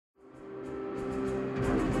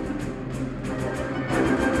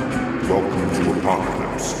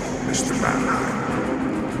apocalypse, Mr.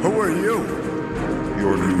 Mannheim. Who are you?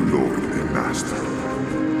 Your new lord and master.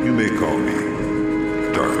 You may call me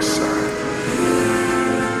Darkseid.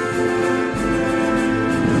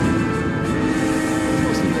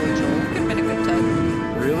 Could have been a good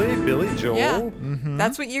time. Really? Billy Joel? Yeah.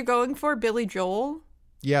 That's what you're going for, Billy Joel?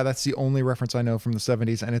 Yeah, that's the only reference I know from the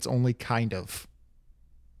 70s, and it's only kind of.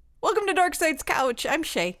 Welcome to Darkseid's Couch. I'm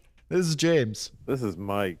Shay. This is James. This is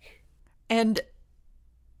Mike. And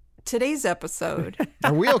today's episode.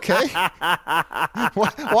 Are we okay?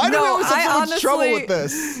 Why do we No, always have so I much trouble honestly- with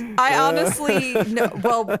this? I honestly, no,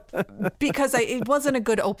 well, because it wasn't a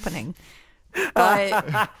good opening.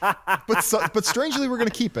 But But strangely, we're going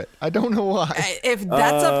to keep it. I don't know why. if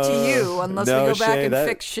that's up to you, unless no, we go back Shay, and that-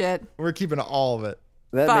 fix shit. We're keeping all of it.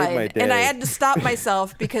 That made my Fine. day. And I had to stop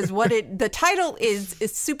myself because the title is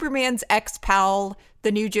Superman's ex-pal,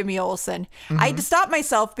 the new Jimmy Olsen. I had to stop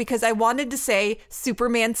myself because I wanted to say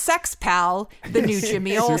Superman's sex pal, the new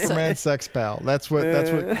Jimmy Olsen. Superman sex pal. That's what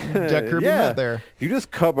Jack Kirby yeah. meant there. If you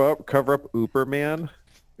just cover up Uberman.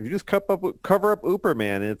 If you just cover up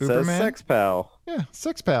Uberman, it says Uberman? sex pal. Yeah,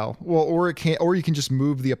 sex pal. Well, or you can just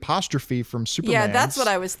move the apostrophe from Superman. Yeah, that's what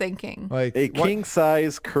I was thinking. like. A what-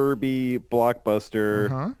 king-size Kirby blockbuster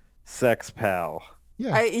Uh-huh. sex pal.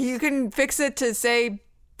 Yeah. You can fix it to say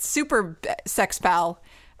super sex pal.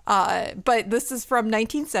 But this is from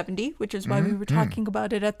 1970, which is why we were talking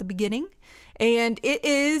about it at the beginning. And it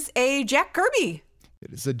is a Jack Kirby,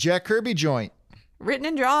 It is a Jack Kirby joint. written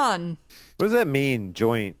and drawn. What does that mean,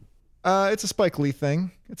 joint? It's a Spike Lee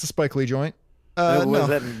thing. It's a Spike Lee joint. what No.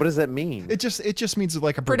 does that mean? It just means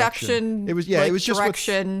like a Production. It was like, it was just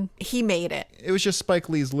direction. He made it. it was just Spike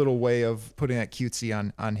Lee's little way of putting that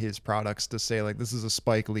cutesy on his products to say like this is a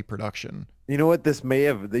Spike Lee production. You know what? This may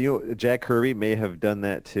have, Jack Kirby may have done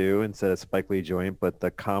that too instead of Spike Lee joint, but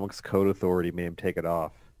the Comics Code Authority made him take it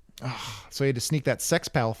off. So he had to sneak that sex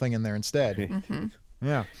pal thing in there instead.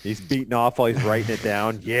 Yeah. He's beating off while he's writing it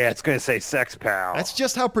down. Yeah, it's going to say sex pal. That's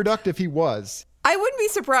just how productive he was. I wouldn't be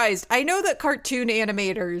surprised. I know that cartoon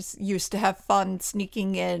animators used to have fun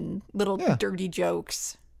sneaking in little Yeah. dirty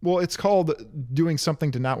jokes. Well, it's called doing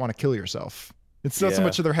something to not want to kill yourself. It's not so Yeah.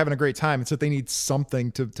 much that they're having a great time. It's that they need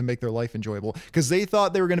something to make their life enjoyable. Because they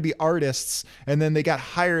thought they were going to be artists, and then they got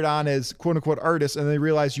hired on as quote-unquote artists, and they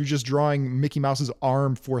realized you're just drawing Mickey Mouse's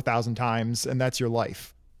arm 4,000 times, and that's your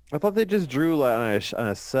life. I thought they just drew on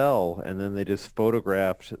a cell, and then they just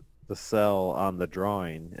photographed the cell on the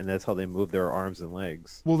drawing, and that's how they move their arms and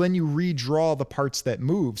legs. Well, then you redraw the parts that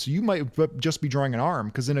move. So you might just be drawing an arm,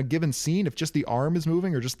 because in a given scene, if just the arm is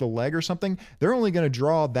moving or just the leg or something, they're only going to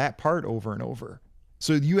draw that part over and over.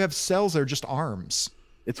 So you have cells that are just arms.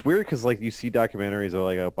 It's weird because like you see documentaries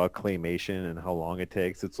about claymation and how long it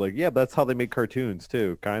takes. It's like, yeah, but that's how they make cartoons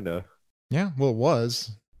too, kind of. Yeah, well, it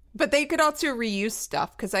was. But they could also reuse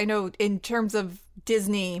stuff because I know in terms of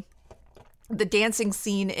Disney, the dancing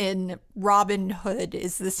scene in Robin Hood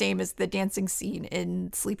is the same as the dancing scene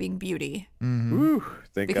in Sleeping Beauty Woo,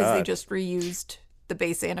 thank because God. they just reused the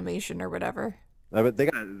base animation or whatever. But they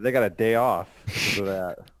got a day off because of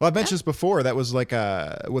that. Well, I mentioned this before. That was like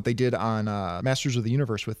what they did on Masters of the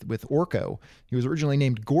Universe with Orko. He was originally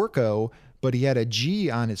named Gorko, but he had a G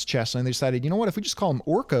on his chest, and they decided, you know what? If we just call him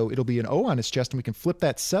Orko, it'll be an O on his chest, and we can flip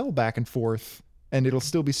that cell back and forth, and it'll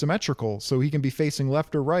still be symmetrical, so he can be facing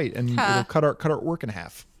left or right, and it'll cut our work in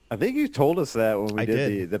half. I think you told us that when we I did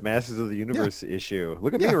did. the Masters of the Universe issue.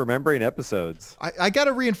 Look at me Yeah. remembering episodes. I got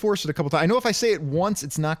to reinforce it a couple times. I know if I say it once,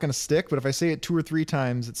 it's not going to stick, but if I say it 2 or 3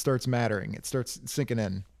 times, it starts mattering. It starts sinking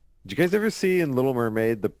in. Did you guys ever see in Little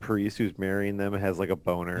Mermaid the priest who's marrying them has like a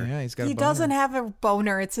boner? Yeah, he's got He a boner. doesn't have a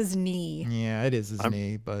boner, it's his knee. Yeah, it is his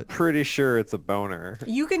knee, but... Pretty sure it's a boner.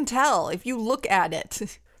 You can tell if you look at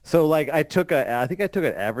it. So like I think I took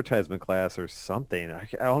an advertisement class or something. I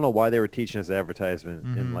don't know why they were teaching us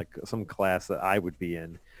advertisement in like some class that I would be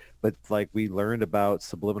in, but like we learned about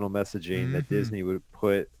subliminal messaging that Disney would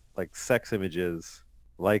put like sex images,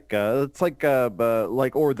 like it's like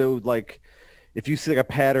or they would like if you see like a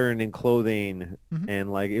pattern in clothing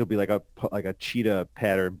and like it'll be like a cheetah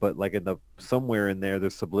pattern, but like in the somewhere in there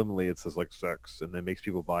there's subliminally it says like sex and then makes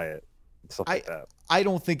people buy it. Stuff like that. I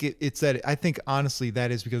don't think it's that. I think honestly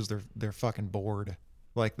that is because they're fucking bored.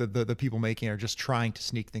 Like the people making it are just trying to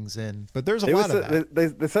sneak things in. But there's a lot of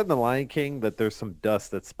that. They said in The Lion King that there's some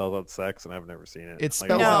dust that spells out sex, and I've never seen it. It Like,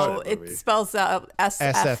 spells I watched No, that it movie. spells out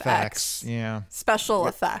SFX. SFX. Yeah. Special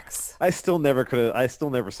effects. I still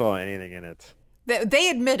never saw anything in it. They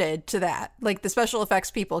admitted to that. Like the special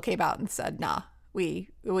effects people came out and said, "Nah, we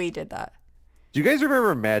did that." Do you guys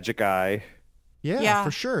remember Magic Eye? Yeah.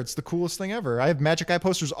 for sure. It's the coolest thing ever. I have Magic Eye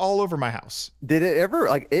posters all over my house. Did it ever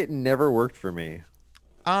it never worked for me.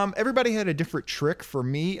 Everybody had a different trick. For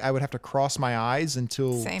me, I would have to cross my eyes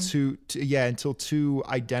until Same. until two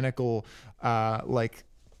identical like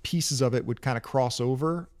pieces of it would kind of cross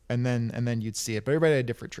over, and then you'd see it. But everybody had a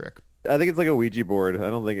different trick. I think it's like a Ouija board. I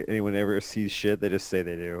don't think anyone ever sees shit. They just say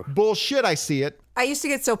they do. Bullshit, I see it. I used to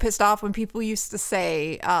get so pissed off when people used to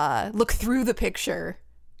say, look through the picture.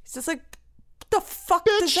 It's just like, what the fuck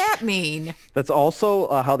does that mean? That's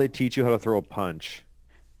also how they teach you how to throw a punch.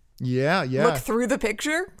 Yeah. Look through the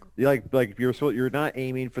picture? You're not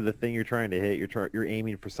aiming for the thing you're trying to hit. You're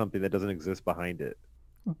aiming for something that doesn't exist behind it.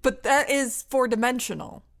 But that is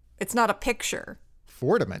 4-dimensional. It's not a picture.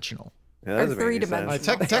 4-dimensional. Yeah, that Or doesn't make any 3-dimensional. sense.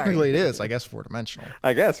 Sorry. Technically, it is, I guess, 4-dimensional.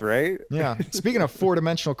 I guess, right? Yeah. Speaking of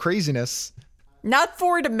 4-dimensional craziness. Not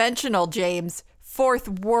 4-dimensional, James. Fourth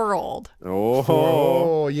world.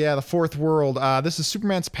 Oh, Yeah, the fourth world. This is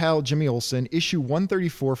Superman's pal Jimmy Olsen, issue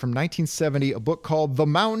 134 from 1970, a book called The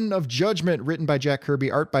Mountain of Judgment, written by Jack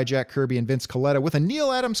Kirby, art by Jack Kirby and Vince Colletta, with a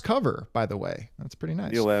Neil Adams cover, by the way. That's pretty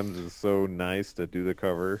nice. Neil Adams is so nice to do the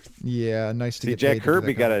cover. Yeah, nice to See, get Jack paid to do Kirby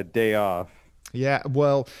that got cover. a day off. Yeah,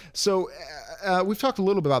 well, so we've talked a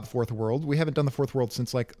little bit about the fourth world. We haven't done the fourth world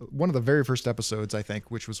since like one of the very first episodes, I think,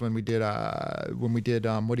 which was when we did what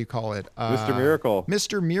do you call it? Mr. Miracle.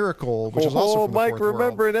 Mr. Miracle, which is also from the Mike, fourth world.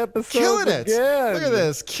 remember an episode Killing it. again. Look at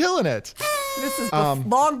this, killing it. This is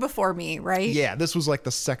long before me, right? Yeah, this was like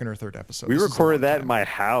the second or third episode. We This is a recorded long that time. in my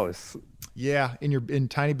house. Yeah, in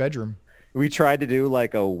tiny bedroom. We tried to do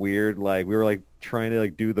like a weird, we were like trying to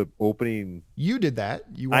like do the opening. You did that.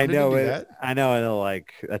 You I wanted know to do it. that. I know,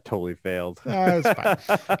 like that totally failed. It's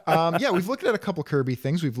fine. Yeah, we've looked at a couple Kirby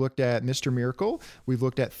things. We've looked at Mr. Miracle. We've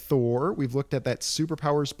looked at Thor. We've looked at that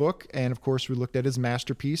Superpowers book. And of course, we looked at his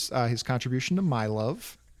masterpiece, his contribution to My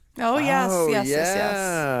Love. Oh, yes, Oh, yes, yes, yes.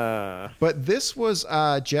 yeah. But this was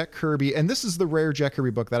Jack Kirby, and this is the rare Jack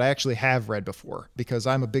Kirby book that I actually have read before because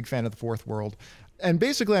I'm a big fan of the fourth world. And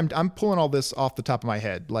basically, I'm pulling all this off the top of my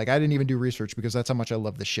head. Like, I didn't even do research because that's how much I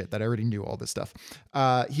love this shit, that I already knew all this stuff.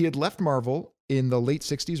 He had left Marvel in the late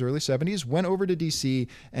 60s, early 70s, went over to DC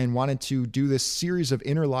and wanted to do this series of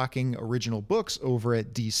interlocking original books over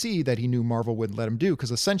at DC that he knew Marvel wouldn't let him do,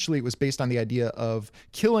 because essentially it was based on the idea of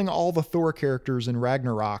killing all the Thor characters in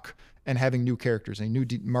Ragnarok and having new characters. And he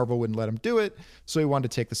knew Marvel wouldn't let him do it, so he wanted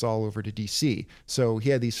to take this all over to DC. So he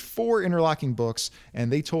had these 4 interlocking books,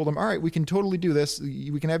 and they told him, all right, we can totally do this.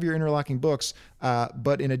 We can have your interlocking books,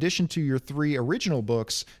 but in addition to your 3 original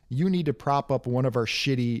books, you need to prop up one of our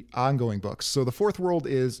shitty ongoing books. So the fourth world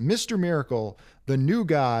is Mr. Miracle, The New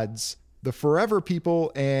Gods, The Forever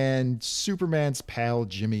People, and Superman's pal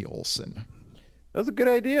Jimmy Olsen. That was a good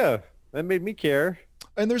idea. That made me care.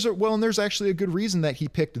 And there's actually a good reason that he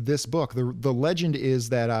picked this book. The legend is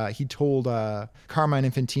that he told Carmine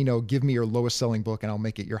Infantino, give me your lowest selling book and I'll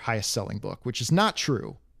make it your highest selling book, which is not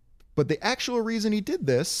true. But the actual reason he did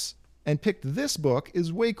this and picked this book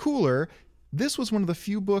is way cooler. This was one of the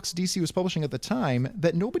few books DC was publishing at the time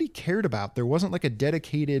that nobody cared about. There wasn't like a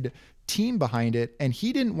dedicated team behind it, and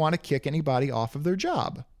he didn't want to kick anybody off of their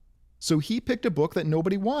job. So he picked a book that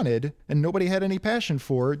nobody wanted and nobody had any passion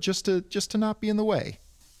for, just to not be in the way.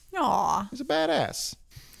 Aw, He's a badass.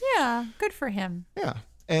 yeah, good for him. Yeah.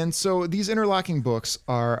 And so these interlocking books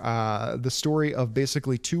are the story of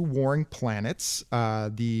basically 2 warring planets,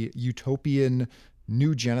 the utopian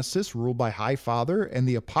New Genesis, ruled by High Father, and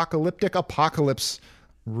the apocalyptic Apocalypse,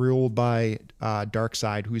 ruled by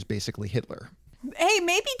Darkseid, who's basically Hitler. Hey,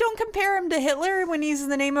 maybe don't compare him to Hitler when he's in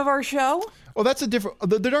the name of our show. Oh, that's a different...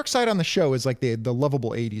 The dark side on the show is like the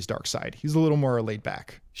lovable 80s dark side. He's a little more laid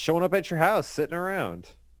back. Showing up at your house, sitting around.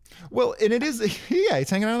 Well, and it is... Yeah, he's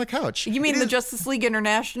hanging out on the couch. You mean It the is- Justice League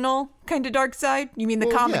International kind of dark side? You mean the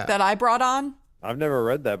Well, comic yeah. that I brought on? I've never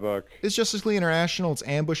read that book. It's Justice League International. It's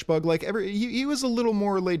Ambush Bug. Like, he was a little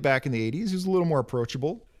more laid back in the 80s. He was a little more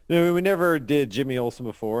approachable. No, we never did Jimmy Olsen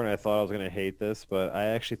before, and I thought I was going to hate this, but I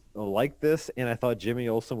actually liked this, and I thought Jimmy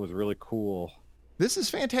Olsen was really cool. This is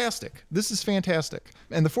fantastic. This is fantastic.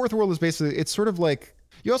 And the fourth world is basically, it's sort of like,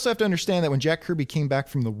 you also have to understand that when Jack Kirby came back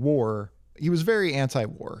from the war, he was very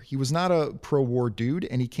anti-war. He was not a pro-war dude,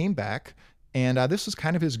 and he came back, and this was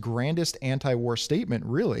kind of his grandest anti-war statement,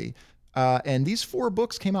 really. And these 4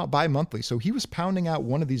 books came out bi-monthly, so he was pounding out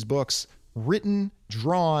one of these books, written,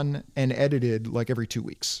 drawn, and edited like every 2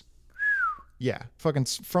 weeks. Yeah, fucking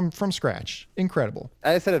from scratch. Incredible.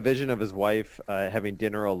 I just had a vision of his wife having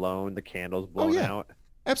dinner alone, the candles blown yeah. out,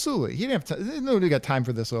 Absolutely. He didn't have time. Nobody got time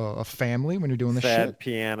for this, a family when you're doing this sad shit.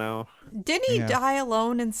 piano. Didn't he Yeah. die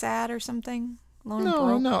alone and sad or something?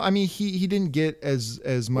 No. I mean, he didn't get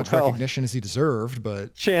as much recognition as he deserved,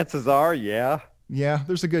 but chances are, yeah. Yeah,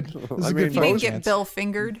 there's a good He didn't get Bill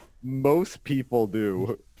fingered. Most people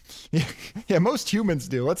do. Yeah, most humans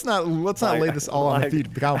do. Let's not lay this all on the feet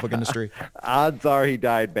of the comic book industry. Odds are he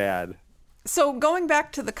died bad. So going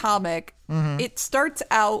back to the comic, it starts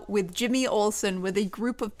out with Jimmy Olsen with a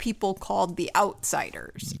group of people called the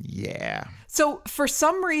Outsiders. Yeah. So for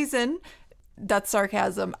some reason, that's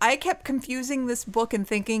sarcasm, I kept confusing this book and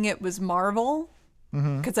thinking it was Marvel.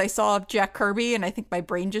 Because I saw Jack Kirby and I think my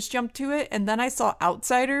brain just jumped to it. And then I saw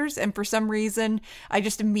Outsiders. And for some reason, I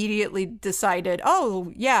just immediately decided, oh,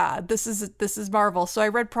 yeah, this is Marvel. So I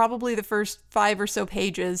read probably the first 5 or so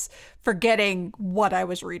pages, forgetting what I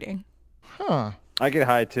was reading. Huh. I get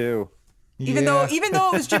high too. Even though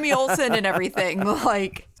it was Jimmy Olsen and everything,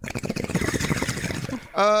 like.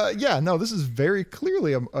 This is very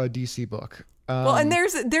clearly a DC book. Well, and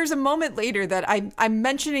there's a moment later that I'm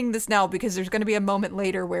mentioning this now because there's going to be a moment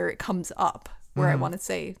later where it comes up where I want to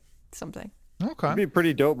say something. Okay. It'd be a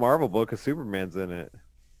pretty dope Marvel book because Superman's in it.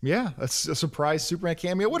 Yeah, a surprise Superman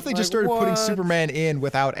cameo. What if they just started putting Superman in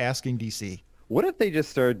without asking DC? What if they just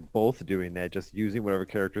started both doing that, just using whatever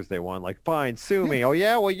characters they want? Like, fine, sue me. Oh,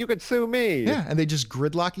 yeah? Well, you could sue me. Yeah, and they just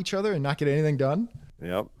gridlock each other and not get anything done?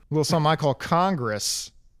 Yep. A little something I call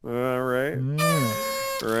Congress. Right.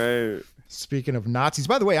 Right. Speaking of Nazis,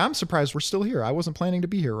 by the way, I'm surprised we're still here. I wasn't planning to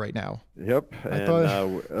be here right now. Yep.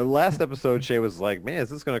 Last episode, Shay was like, man, is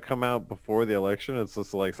this going to come out before the election? It's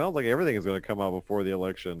just like, sounds like everything is going to come out before the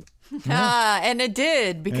election. And it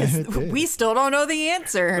did, because we still don't know the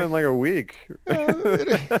answer. It's been like a week.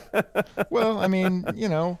 Well, I mean,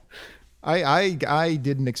 I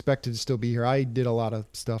didn't expect it to still be here. I did a lot of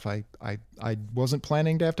stuff I wasn't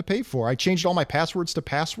planning to have to pay for. I changed all my passwords to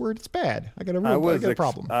password. It's bad. I got a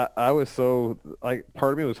problem. I was so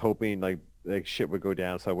part of me was hoping like shit would go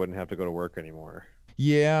down so I wouldn't have to go to work anymore.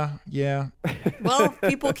 Yeah. Well, if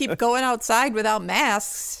people keep going outside without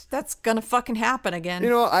masks, that's gonna fucking happen again.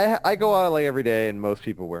 I go out like every day and most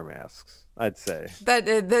people wear masks. I'd say that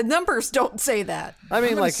the numbers don't say that. I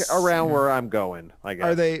mean, around where I'm going, I guess.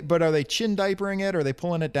 Are they chin diapering it? Or are they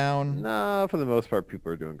pulling it down? No, for the most part,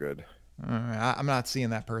 people are doing good. I'm not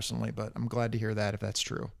seeing that personally, but I'm glad to hear that if that's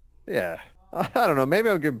true. Yeah. I don't know. Maybe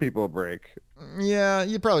I'll give people a break. Yeah,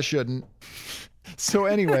 you probably shouldn't. So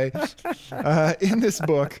anyway, in this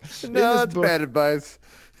book... that's bad advice.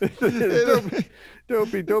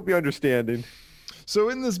 Don't be understanding. So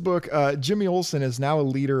in this book, Jimmy Olsen is now a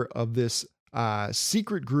leader of this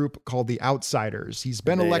secret group called the Outsiders. He's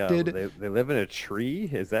been elected. They live in a tree?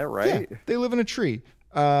 Is that right? Yeah, they live in a tree.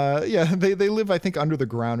 They live, I think, under the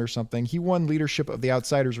ground or something. He won leadership of the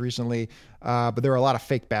Outsiders recently, but there are a lot of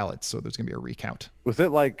fake ballots, so there's going to be a recount. Was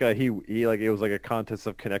it like it was like a contest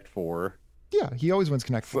of Connect 4? Yeah, he always wins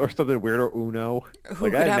Connect 4. Or something weird, or Uno.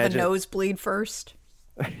 Who could have a nosebleed first?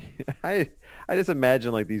 I just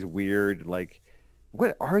imagine like these weird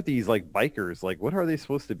what are these bikers? What are they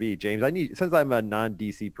supposed to be, James? Since I'm a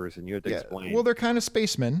non-DC person, you have to explain. Well, they're kind of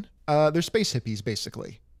spacemen. They're space hippies,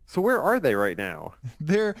 basically. So where are they right now?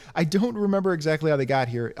 I don't remember exactly how they got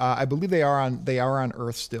here. I believe they are on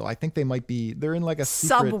Earth still. I think they might be. They're in like a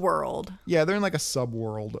secret subworld. Yeah, they're in like a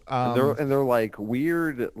subworld. They're like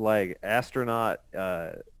weird, astronaut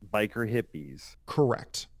biker hippies.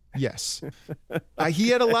 Correct. Yes. He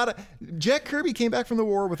had Jack Kirby came back from the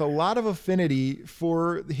war with a lot of affinity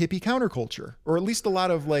for the hippie counterculture, or at least a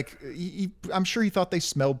lot of I'm sure he thought they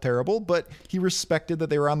smelled terrible, but he respected that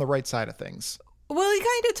they were on the right side of things. Well, he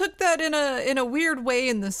kind of took that in a weird way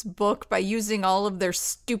in this book by using all of their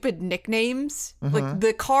stupid nicknames. Like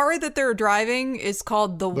the car that they're driving is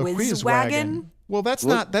called the Whiz Wagon. Well, that's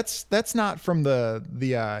not from the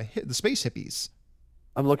space hippies.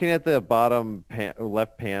 I'm looking at the bottom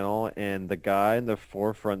left panel, and the guy in the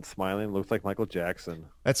forefront smiling looks like Michael Jackson.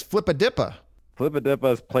 That's Flippa Dippa. Flippa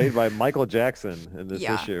Dippa is played by Michael Jackson in this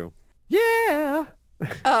issue. Yeah.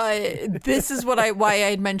 This is why I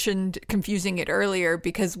had mentioned confusing it earlier,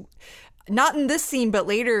 because not in this scene, but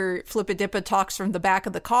later Flippa Dippa talks from the back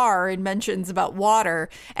of the car and mentions about water,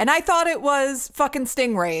 and I thought it was fucking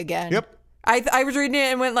Stingray again. Yep. I was reading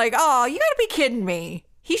it and went like, oh, you gotta be kidding me.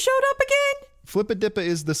 He showed up again? Flippa Dippa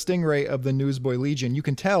is the Stingray of the Newsboy Legion. You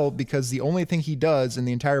can tell because the only thing he does in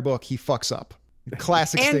the entire book, he fucks up.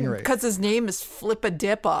 Classic and Stingray. Because his name is Flippa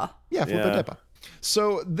Dippa. Yeah, Flippa Dippa.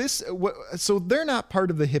 So they're not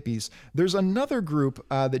part of the hippies. There's another group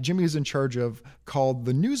that Jimmy is in charge of called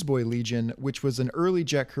the Newsboy Legion, which was an early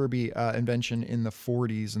Jack Kirby invention in the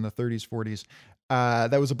 40s, in the 30s, 40s.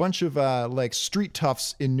 That was a bunch of street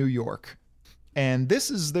toughs in New York. And this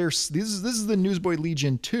is the Newsboy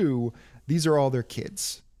Legion 2 these are all their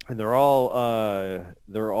kids. And they're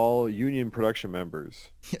all union production members.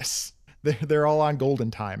 Yes, they're all on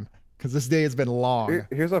golden time because this day has been long.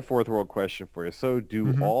 Here's a fourth world question for you. So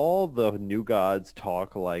do all the new gods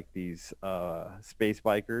talk like these space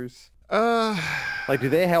bikers? Like, do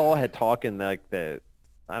they all had talk in like that?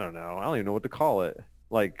 I don't know. I don't even know what to call it.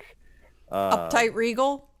 Like Uptight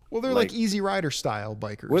Regal? Well, they're like Easy Rider style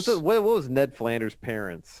bikers. What was Ned Flanders'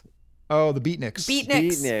 parents? Oh, the Beatniks.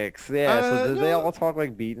 Beatniks. Yeah. So do they no. all talk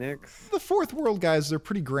like Beatniks? The fourth world guys, they're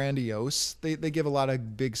pretty grandiose. They give a lot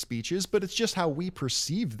of big speeches, but it's just how we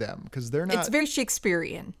perceive them because they're not. It's very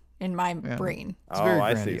Shakespearean in my brain. It's very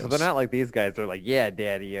I grandiose. see. So they're not like these guys. They're like, yeah,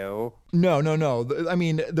 daddy-o. No. I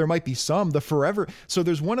mean, there might be some. The Forever. So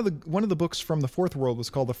there's one of the books from the fourth world was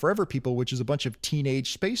called The Forever People, which is a bunch of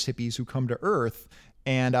teenage space hippies who come to Earth,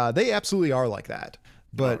 and they absolutely are like that.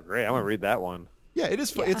 But Great. I'm gonna read that one. yeah, it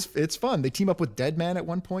is. Yeah. It's fun. They team up with Deadman at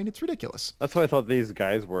one point. It's ridiculous. That's what I thought these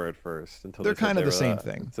guys were at first. Until They're they said kind of they the were same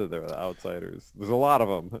thing. So they were the outsiders. There's a lot of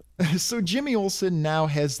them. So Jimmy Olsen now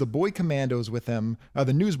has the Boy Commandos with him,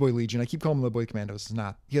 the Newsboy Legion. I keep calling them the Boy Commandos. It's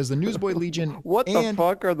not. He has the Newsboy Legion. What the and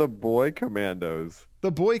fuck are the boy commandos?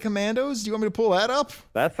 the Boy Commandos? Do you want me to pull that up?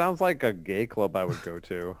 That sounds like a gay club I would go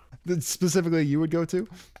to. That specifically you would go to?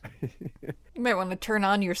 You might want to turn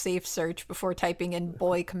on your safe search before typing in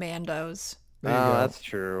boy commandos. There you go. That's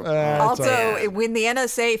true. That's all right. Also, when the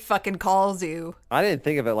NSA fucking calls you, I didn't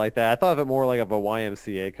think of it like that. I thought of it more like of a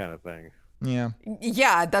YMCA kind of thing. Yeah.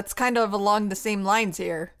 yeah, that's kind of along the same lines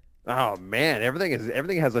here. Oh man,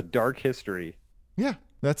 everything has a dark history. Yeah.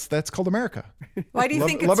 That's called America. Why do you Love-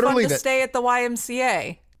 think love it's it or fun to leave it. stay at the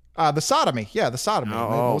YMCA? The sodomy. Yeah, the sodomy. Oh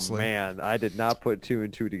mostly. man, I did not put two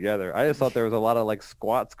and two together. I just thought there was a lot of like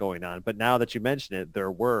squats going on, but now that you mention it,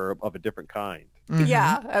 there were of a different kind.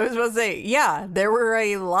 Yeah, I was about to say, yeah, there were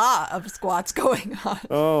a lot of squats going on.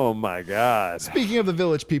 Oh my god. Speaking of the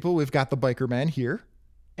village people, we've got the biker man here.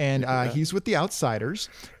 And he's with the Outsiders.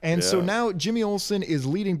 And so Yeah. now Jimmy Olsen is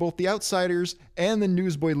leading both the Outsiders and the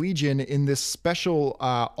Newsboy Legion in this special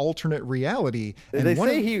alternate reality. And They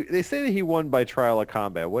say that he won by trial of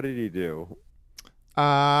combat. What did he do?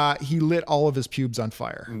 he lit all of his pubes on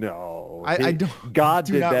fire. No. I don't- God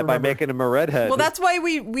do did not that by remember. making him a redhead. Well, that's why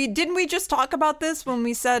we didn't we just talk about this when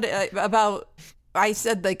we said I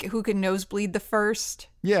said like who can nosebleed the first.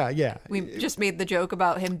 Yeah. We just made the joke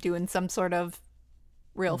about him doing some sort of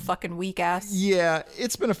real fucking weak ass. Yeah,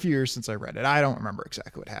 it's been a few years since I read it. I don't remember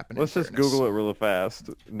exactly what happened. Let's just Google it really fast.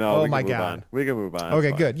 No, Oh we can my move God. on. We can move on. Okay,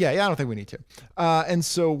 It's fine. good. Yeah, I don't think we need to. And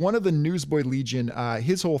so one of the Newsboy Legion,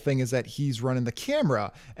 his whole thing is that he's running the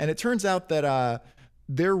camera, and it turns out that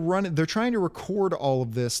they're trying to record all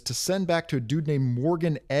of this to send back to a dude named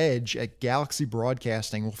Morgan Edge at Galaxy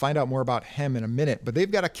Broadcasting. We'll find out more about him in a minute, but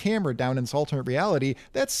they've got a camera down in this alternate reality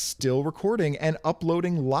that's still recording and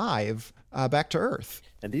uploading live back to Earth.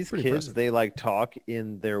 And these Pretty kids, impressive. they like talk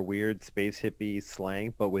in their weird space hippie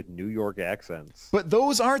slang, but with New York accents. But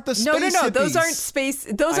those aren't the space No, those hippies. aren't space.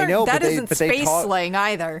 Those I aren't. know, that but they- isn't but they space talk- slang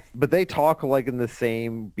either. But they talk like in the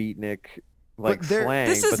same beatnik like But they're- slang.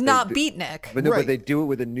 This but is they not do- beatnik. But no, Right. but they do it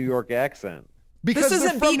with a New York accent. Because This they're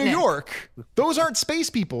isn't from New Beatnik. York. Those aren't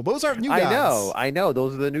space people. Those aren't new guys. I know.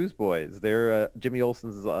 Those are the newsboys. They're Jimmy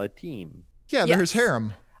Olsen's team. Yeah, they're his Yes.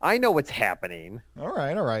 harem. I know what's happening. All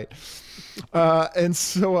right. And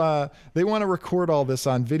so they want to record all this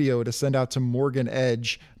on video to send out to Morgan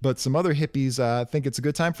Edge, but some other hippies think it's a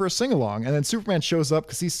good time for a sing-along. And then Superman shows up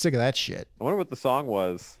because he's sick of that shit. I wonder what the song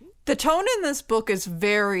was. The tone in this book is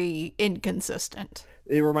very inconsistent.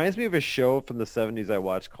 It reminds me of a show from the 70s I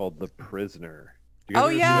watched called The Prisoner. Do you Oh guys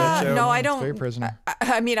ever see that yeah, show? no, I It's don't. very prisoner.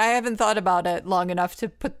 I mean, I haven't thought about it long enough to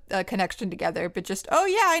put a connection together. But just, oh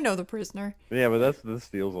yeah, I know The Prisoner. Yeah, but that's what this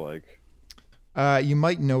feels like. You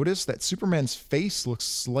might notice that Superman's face looks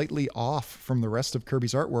slightly off from the rest of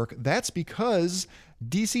Kirby's artwork. That's because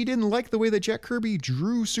DC didn't like the way that Jack Kirby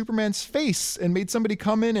drew Superman's face and made somebody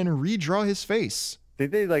come in and redraw his face. I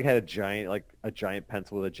think they like had a giant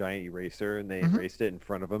pencil with a giant eraser, and they erased it in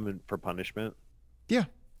front of him for punishment.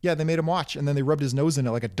 Yeah, they made him watch, and then they rubbed his nose in it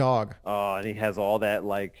like a dog. Oh, and he has all that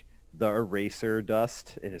like the eraser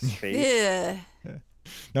dust in his face. Yeah.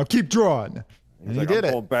 Now keep drawing. And He's he like, did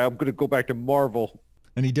it. I'm gonna go back to Marvel.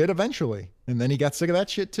 And he did eventually. And then he got sick of that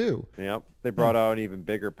shit too. Yep. They brought out an even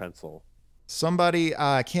bigger pencil. Somebody,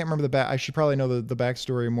 I can't remember the back. I should probably know the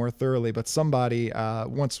backstory more thoroughly, but somebody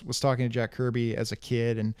once was talking to Jack Kirby as a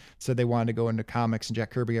kid and said they wanted to go into comics, and Jack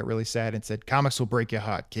Kirby got really sad and said, "Comics will break your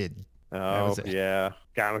heart, kid." Oh was it. yeah,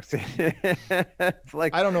 comics. It's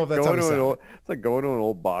like I don't know if that's how going he to an sounded. old, it's like going to an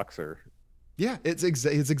old boxer. Yeah, it's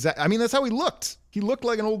exact. I mean, that's how he looked. He looked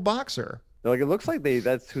like an old boxer. Like it looks like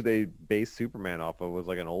that's who they based Superman off of, was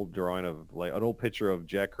like an old drawing of like an old picture of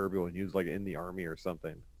Jack Kirby when he was like in the army or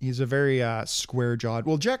something. He's a very square jawed.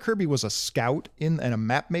 Well, Jack Kirby was a scout and a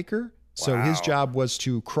map maker. So his Wow. job was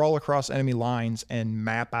to crawl across enemy lines and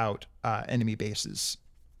map out enemy bases.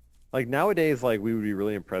 Like nowadays, like we would be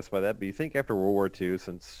really impressed by that. But you think after World War II,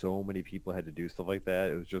 since so many people had to do stuff like that,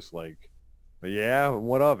 it was just like, yeah,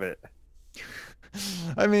 what of it?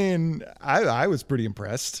 I mean, I was pretty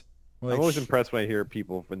impressed. Like, I'm always impressed when I hear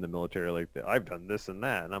people in the military like, I've done this and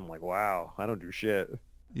that, and I'm like, wow, I don't do shit.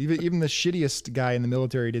 even the shittiest guy in the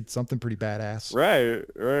military did something pretty badass. Right.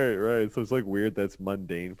 So it's like weird that's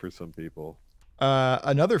mundane for some people.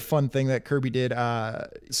 Another fun thing that Kirby did,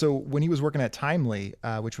 so when he was working at Timely,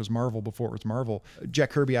 which was Marvel before it was Marvel, Jack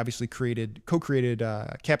Kirby obviously co-created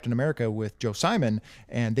Captain America with Joe Simon,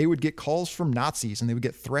 and they would get calls from Nazis and they would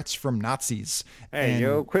get threats from Nazis. Hey,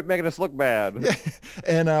 And- quit making us look bad.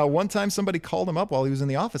 And one time somebody called him up while he was in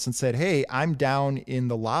the office and said, "Hey, I'm down in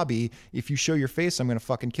the lobby. If you show your face, I'm going to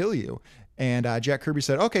fucking kill you." And Jack Kirby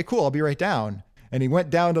said, "Okay, cool. I'll be right down." And he went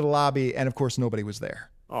down to the lobby, and of course, nobody was there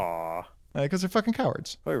Aw. because they're fucking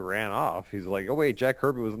cowards. Oh, he ran off. He's like, oh, wait, Jack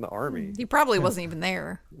Kirby was in the army. He probably wasn't even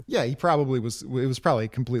there. Yeah, he probably was. It was probably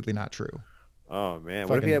completely not true. Oh, man.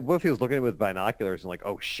 Fucking- What if he was looking at it with binoculars and like,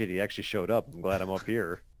 oh, shit, he actually showed up. I'm glad I'm up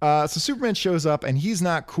here. So Superman shows up, and he's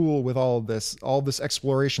not cool with all this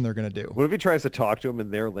exploration they're going to do. What if he tries to talk to him in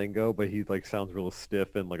their lingo, but he like sounds real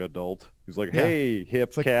stiff and like adult? He's like, Yeah. hey,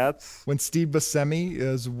 hip like- cats. When Steve Buscemi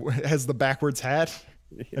has the backwards hat,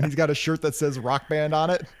 and he's got a shirt that says Rock Band on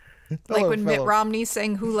it. Like Hello, when Mitt fellow. Romney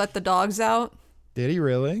sang "Who Let the Dogs Out." Did he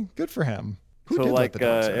really? Good for him. Who So did let like the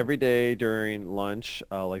dogs out? every day during lunch,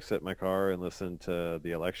 I'll like sit in my car and listen to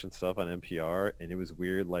the election stuff on NPR, and it was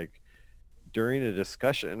weird. Like during a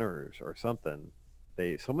discussion or something,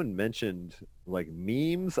 someone mentioned like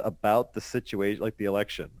memes about the situation, like the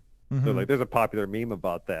election. So Mhm. like there's a popular meme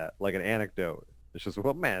about that, like an anecdote. It's just,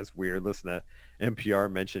 well, man, it's weird. Listen to NPR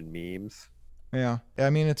mention memes. Yeah, I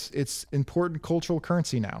mean it's important cultural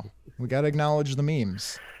currency now. We got to acknowledge the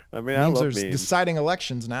memes. I mean, I Memes love are memes. deciding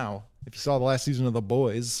elections now. If you saw the last season of The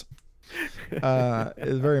Boys,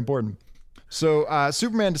 it's very important. So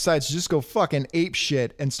Superman decides to just go fucking ape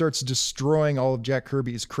shit and starts destroying all of Jack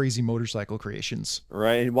Kirby's crazy motorcycle creations.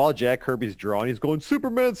 Right, and while Jack Kirby's drawing, he's going,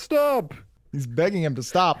 Superman, stop! He's begging him to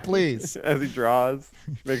stop, please. As he draws.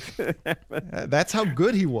 Makes it happen. That's how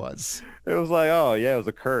good he was. It was like, oh yeah, it was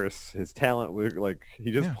a curse. His talent was like,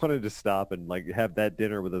 he just Yeah. wanted to stop and like have that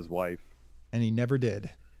dinner with his wife. And he never did.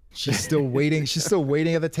 She's still waiting. She's still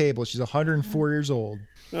waiting at the table. She's 104 years old.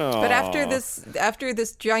 But after Aw.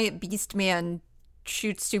 this giant beast man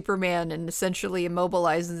shoots Superman and essentially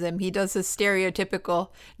immobilizes him, he does his stereotypical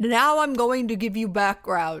 "now I'm going to give you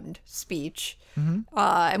background" speech.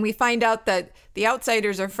 And we find out that the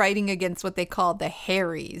Outsiders are fighting against what they call the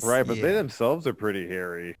Harries. Right, but they Yeah. themselves are pretty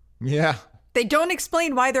hairy. Yeah. They don't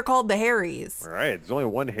explain why they're called the Harries. Right, there's only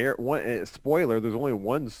one spoiler, there's only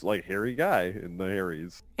one like hairy guy in the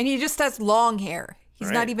Harries. And he just has long hair. He's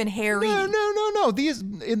Right. not even hairy. No.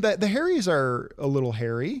 The Harrys are a little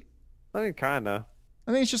hairy. I mean, kinda.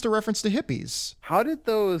 I think it's just a reference to hippies. How did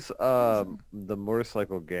those the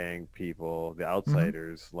motorcycle gang people, the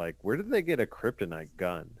Outsiders, like where did they get a kryptonite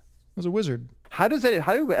gun? It was a wizard. How does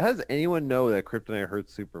anyone know that kryptonite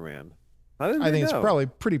hurts Superman? How did I they think it's know? probably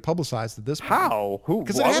pretty publicized at this point. How? Who?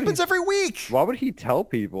 Because it why would happens he- every week. Why would he tell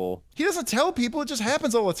people? He doesn't tell people. It just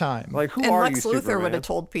happens all the time. Like, who And are Lex you, Luthor Superman? would have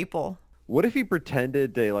told people. What if he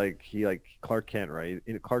pretended to Clark Kent, right?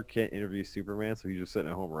 Clark Kent interviews Superman, so he's just sitting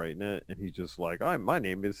at home writing it, and he's just like, my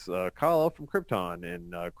name is Kal-El from Krypton,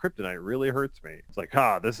 and kryptonite really hurts me. It's like,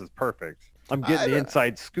 this is perfect. I'm getting the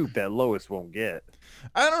inside scoop that Lois won't get.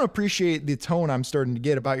 I don't appreciate the tone I'm starting to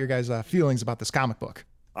get about your guys' feelings about this comic book.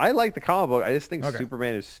 I like the comic book. I just think Okay.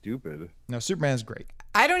 Superman is stupid. No, Superman's great.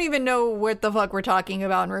 I don't even know what the fuck we're talking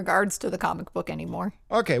about in regards to the comic book anymore.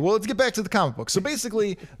 Okay, well, let's get back to the comic book. So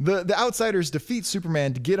basically, the Outsiders defeat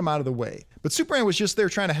Superman to get him out of the way. But Superman was just there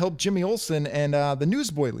trying to help Jimmy Olsen and the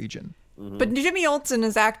Newsboy Legion. But Jimmy Olsen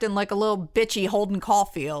is acting like a little bitchy Holden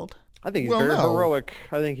Caulfield. I think he's Well, very no. heroic.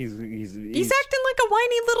 I think he's He's acting like a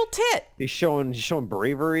whiny little tit. he's showing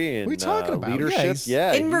bravery and What are you talking about? Yeah, leadership. he's-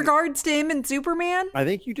 Yeah, In regards to him and Superman? I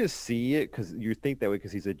think you just see it because you think that way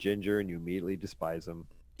because he's a ginger and you immediately despise him.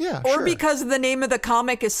 Yeah, Or sure. because the name of the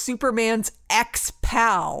comic is Superman's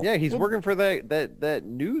ex-pal. Yeah, he's working for that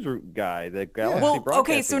news guy, that Galaxy Well, okay,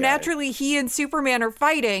 Broadcasting so guy. naturally he and Superman are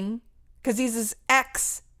fighting because he's his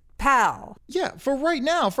ex-pal. Yeah, for right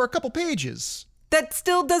now, for a couple pages. that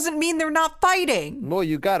still doesn't mean they're not fighting. Well,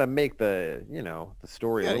 you got to make the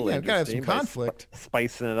story a little you gotta have some interesting by conflict.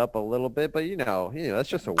 spicing it up a little bit. But that's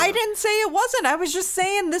just a word. I didn't say it wasn't. I was just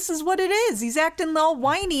saying this is what it is. He's acting all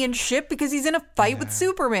whiny and shit because he's in a fight with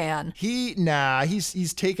Superman.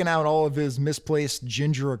 He's taken out all of his misplaced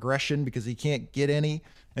ginger aggression because he can't get any,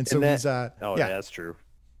 and so he's yeah, that's true.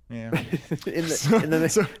 Yeah. in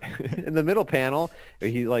the middle panel,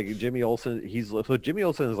 Jimmy Olsen. Jimmy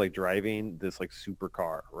Olsen is like driving this like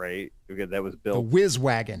supercar, right? That was The built whiz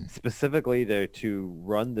wagon. specifically to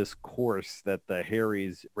run this course that the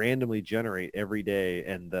Harrys randomly generate every day,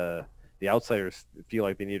 and the outsiders feel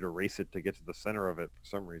like they need to race it to get to the center of it for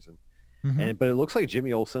some reason. Mm-hmm. But it looks like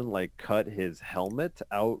Jimmy Olsen like cut his helmet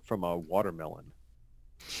out from a watermelon.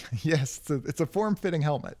 Yes, it's a form-fitting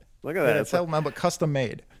helmet. Look at that. It's helmet, but custom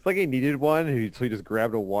made. It's like he needed one, so he just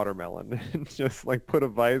grabbed a watermelon and just like put a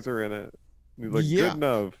visor in it. He's like, good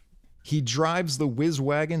enough. He drives the whiz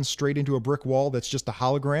wagon straight into a brick wall that's just a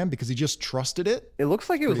hologram because he just trusted it. It looks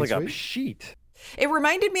like it was Pretty like a sweet. sheet. It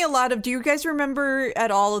reminded me a lot of, do you guys remember at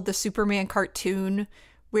all of the Superman cartoon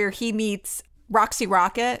where he meets Roxy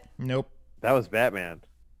Rocket? Nope. That was Batman.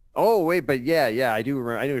 Oh, wait, but yeah, I do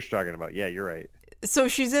remember. I know what you're talking about. Yeah, you're right. So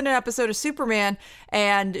she's in an episode of Superman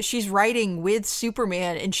and she's riding with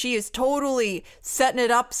Superman and she is totally setting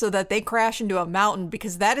it up so that they crash into a mountain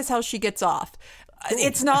because that is how she gets off.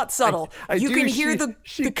 It's not subtle. You can hear the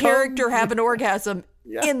character have an orgasm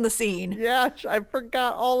in the scene. Yeah, I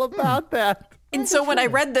forgot all about that. And so when I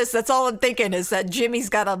read this, that's all I'm thinking is that Jimmy's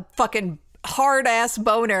got a fucking hard ass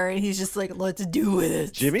boner and he's just like, let's do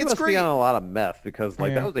it. Jimmy must great. be on a lot of meth because Yeah.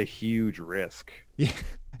 that was a huge risk. Yeah.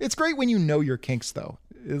 It's great when you know your kinks, though.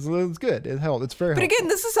 It's good. It helps. It's very But helpful. again,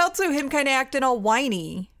 this is also him kind of acting all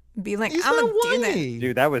whiny. Being like, He's I'm not gonna do that. whiny.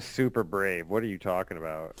 Dude, that was super brave. What are you talking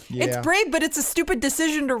about? Yeah. It's brave, but it's a stupid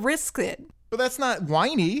decision to risk it. But that's not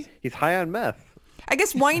whiny. He's high on meth. I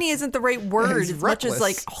guess whiny isn't the right word He's as much as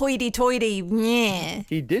like reckless. hoity-toity, meh.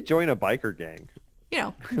 He did join a biker gang.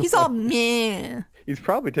 He's all meh. He's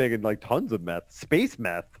probably taken like tons of meth, space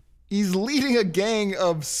meth. He's leading a gang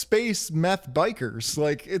of space meth bikers.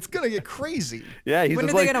 Like, it's going to get crazy. Yeah, he's When are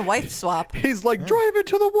just they like, gonna wife swap? he's like, drive it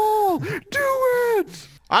to the wall, do it.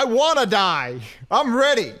 I want to die. I'm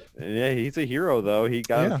ready. And yeah, he's a hero though. He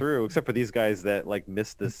got Yeah. through, except for these guys that like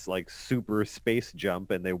missed this like super space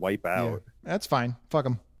jump and they wipe out. That's fine. Fuck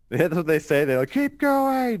him. That's what they say. They're like, keep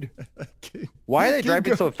going. Why are they Keep driving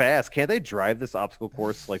going. so fast? Can't they drive this obstacle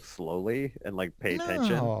course like slowly and like pay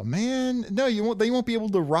attention? Oh man, no, you won't. They won't be able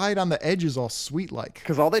to ride on the edges all sweet like.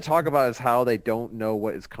 Because all they talk about is how they don't know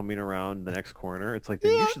what is coming around the next corner. It's like,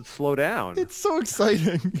 then you should slow down. It's so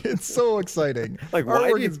exciting. It's so exciting. Like,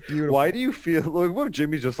 Artwork is beautiful. why do you feel like, what if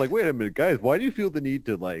Jimmy's just like, wait a minute, guys, why do you feel the need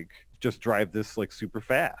to like just drive this like super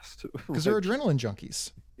fast? Because they're adrenaline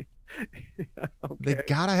junkies. They Okay.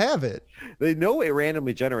 gotta have it. They know it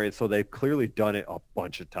randomly generates, so they've clearly done it a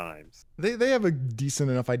bunch of times. They have a decent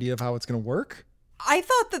enough idea of how it's gonna work. I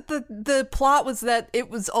thought that the plot was that it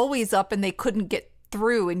was always up and they couldn't get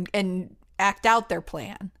through and act out their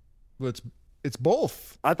plan. Well, it's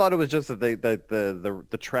both. I thought it was just that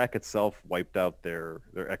the track itself wiped out their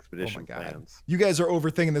expedition plans. You guys are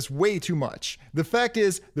overthinking this way too much. The fact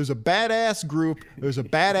is, there's a badass group, there's a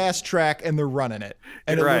badass track, and they're running it.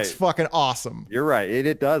 And You're it looks right. fucking awesome. You're right.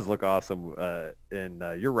 It does look awesome, and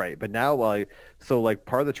you're right. But now, so like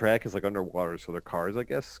part of the track is like underwater, so their cars, I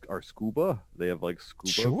guess, are scuba. They have like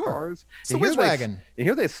scuba Sure. cars. It's a And here whiz they- wagon. And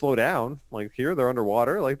here they slow down. Like here they're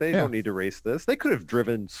underwater. Like they Yeah. don't need to race this. They could have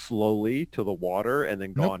driven slowly to the water and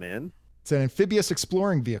then Nope. gone in. It's an amphibious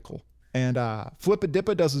exploring vehicle. And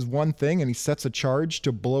Flippa does his one thing, and he sets a charge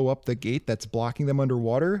to blow up the gate that's blocking them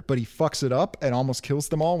underwater, but he fucks it up and almost kills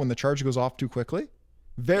them all when the charge goes off too quickly.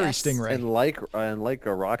 Very Yes. Stingray. And like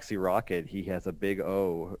a Roxy Rocket, he has a big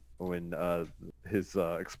O when his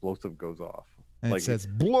explosive goes off. And like it says,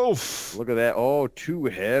 "Bloof." look at that. Oh, too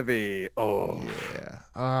heavy. Oh,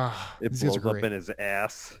 Yeah. it These guys blows are up great. in his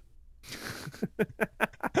ass.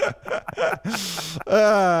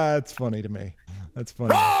 It's funny to me. That's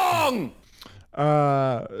funny. Wrong!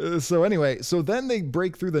 So anyway, so then they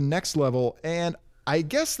break through the next level, and I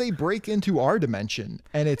guess they break into our dimension,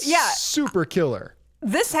 and it's super killer.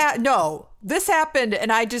 This happened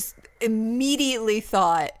and I just immediately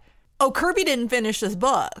thought, oh, Kirby didn't finish this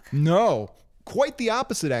book. No, quite the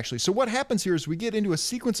opposite, actually. So what happens here is we get into a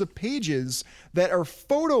sequence of pages that are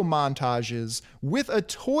photo montages with a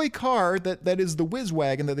toy car that is the whiz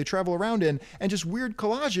wagon that they travel around in, and just weird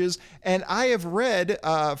collages. And I have read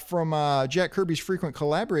from Jack Kirby's frequent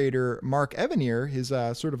collaborator, Mark Evanier, his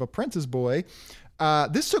sort of apprentice boy,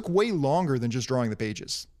 this took way longer than just drawing the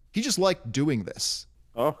pages. He just liked doing this.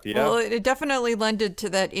 Oh, yeah. Well, it definitely lended to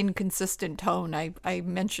that inconsistent tone I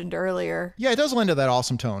mentioned earlier. Yeah, it does lend to that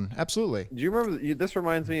awesome tone. Absolutely. Do you remember? This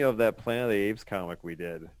reminds me of that Planet of the Apes comic we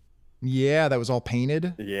did. Yeah, that was all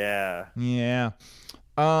painted. Yeah. Yeah.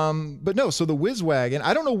 But no, so the Whizwagon,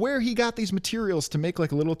 I don't know where he got these materials to make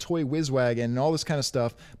like a little toy Whizwagon and all this kind of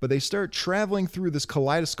stuff, but they start traveling through this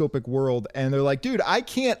kaleidoscopic world and they're like, dude, I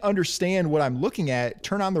can't understand what I'm looking at.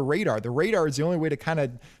 Turn on the radar. The radar is the only way to kind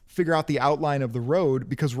of figure out the outline of the road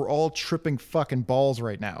because we're all tripping fucking balls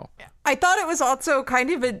right now. I thought it was also kind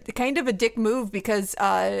of a dick move because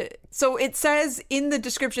so it says in the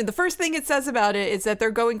description, the first thing it says about it is that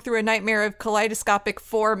they're going through a nightmare of kaleidoscopic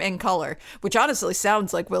form and color, which honestly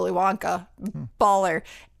sounds like Willy Wonka. Baller.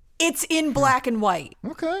 It's in black and white.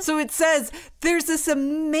 Okay. So it says there's this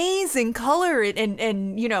amazing color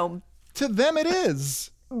and you know, To them it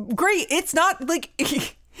is. great. It's not like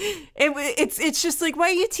it's just like, why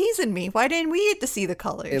are you teasing me? Why didn't we get to see the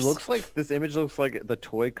colors? It looks like this image looks like the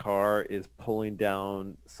toy car is pulling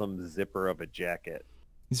down some zipper of a jacket.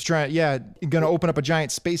 He's trying, gonna open up a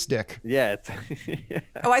giant space dick. Yeah, it's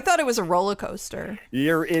Oh, I thought it was a roller coaster.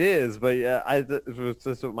 it is, but yeah, it was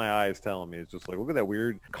just what my eyes telling me. It's just like, look at that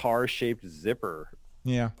weird car-shaped zipper.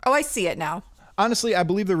 Yeah. Oh, I see it now. Honestly, I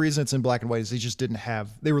believe the reason it's in black and white is they just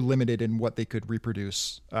they were limited in what they could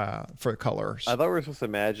reproduce for colors. I thought we were supposed to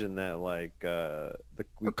imagine that like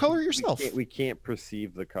color yourself. We can't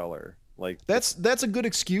perceive the color. Like That's a good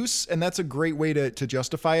excuse, and that's a great way to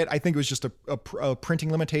justify it. I think it was just a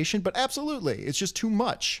printing limitation, but absolutely, it's just too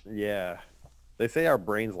much. yeah, they say our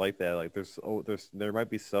brains like that. Like there might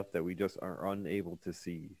be stuff that we just are unable to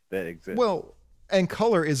see that exists. Well, and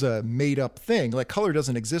color is a made-up thing. Like, color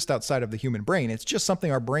doesn't exist outside of the human brain. It's just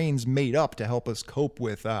something our brains made up to help us cope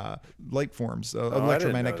with light forms,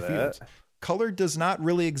 electromagnetic I didn't know fields. that. Color does not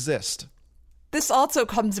really exist. This also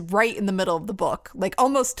comes right in the middle of the book, like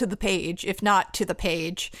almost to the page, if not to the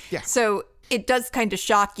page. Yeah. So it does kind of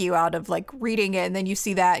shock you out of like reading it, and then you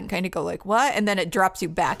see that and kind of go like, what? And then it drops you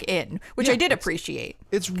back in, which I did appreciate.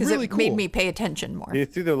 It's because really it made cool. me pay attention more.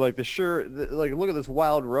 It's either like like look at this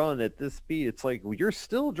wild run at this speed. It's like, well, you're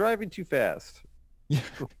still driving too fast.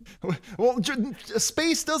 Well,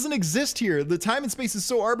 space doesn't exist here. The time and space is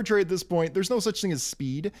so arbitrary at this point. There's no such thing as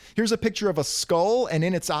speed. Here's a picture of a skull, and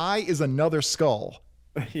in its eye is another skull.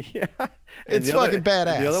 Yeah, It's fucking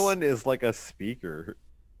badass. The other one is like a speaker.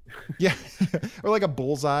 Yeah. Or like a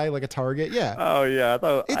bullseye, like a target. Yeah. Oh yeah,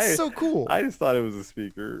 It's so cool. I just thought it was a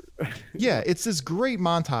speaker. Yeah, it's this great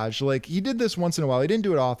montage. Like, he did this once in a while. He didn't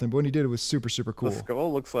do it often, but when he did, it was super, super cool. The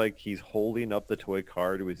skull looks like he's holding up the toy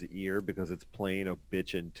car to his ear because it's playing a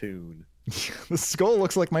bitchin' tune. The skull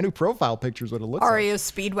looks like my new profile picture is what it looks REO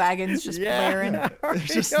Speedwagon's just blaring.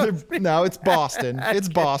 like. No, it's Boston. It's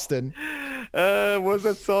Boston. What's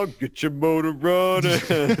that song? Get your motor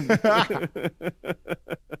running.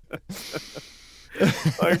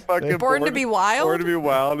 Like fucking Born to be Wild? Born to be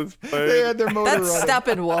Wild is playing. They had their motor That's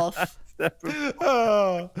running. Steppenwolf.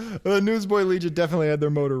 The Newsboy Legion definitely had their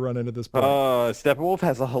motor running at this point. Steppenwolf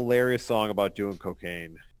has a hilarious song about doing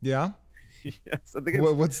cocaine. Yeah? Yes, I think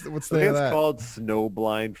it's, What's the I name think of it's that? called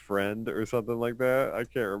Snowblind Friend or something like that. I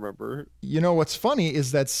can't remember. You know what's funny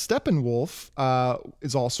is that Steppenwolf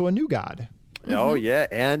is also a new god. Oh yeah,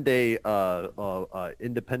 and a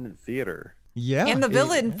independent theater. Yeah. And the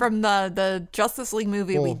villain from the Justice League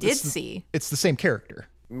movie we Well, did it's the- see. It's the same character.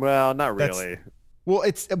 Well, not That's- really. Well,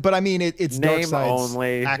 it's Name Darkseid's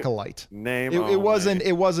only. acolyte. Name It only.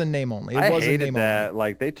 wasn't name only. It I wasn't hated name that. only.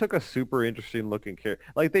 Like they took a super interesting looking character.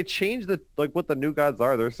 Like they changed what the new gods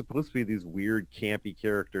are. They're supposed to be these weird campy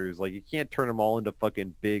characters. Like you can't turn them all into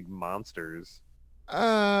fucking big monsters.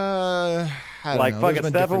 I don't Like know. fucking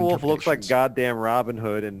There's been different Steppenwolf looks like interpretations. goddamn Robin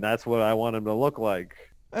Hood, and that's what I want him to look like.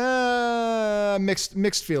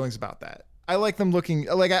 Mixed feelings about that. I like them looking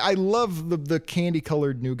like I love the candy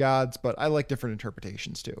colored new gods, but I like different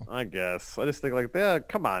interpretations too. I guess. I just think like, yeah,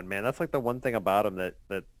 come on, man. That's like the one thing about him that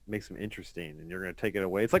makes him interesting, and you're gonna take it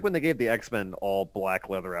away. It's like when they gave the X-Men all black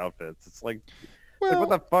leather outfits. It's like Well, what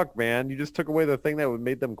the fuck, man? You just took away the thing that would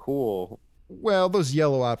made them cool. well, those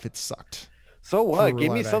yellow outfits sucked. So what? For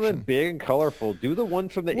Give me live something action. big and colorful. Do the one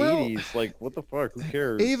from the Well, 80s. Like, what the fuck? Who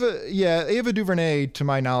cares? Ava DuVernay, to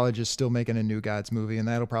my knowledge, is still making a New Gods movie, and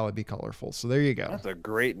that'll probably be colorful. So there you go. That's a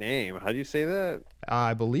great name. How do you say that?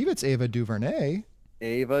 I believe it's Ava DuVernay.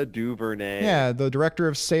 Ava DuVernay. Yeah, the director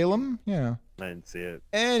of Salem. Yeah. I didn't see it.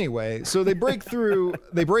 Anyway, so they break through.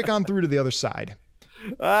 They break on through to the other side,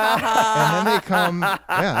 Ah, and then they come.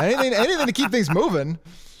 Yeah, anything to keep things moving.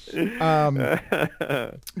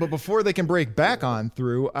 But before they can break back on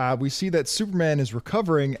through, we see that Superman is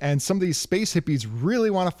recovering, and some of these space hippies really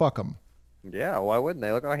want to fuck him. Yeah, why wouldn't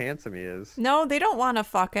they? Look how handsome he is. No, they don't want to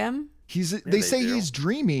fuck him. They say do. he's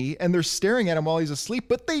dreamy, and they're staring at him while he's asleep,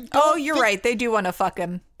 but they don't. Oh, you're right. They do want to fuck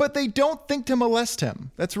him. But they don't think to molest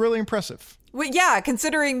him. That's really impressive. Well, yeah,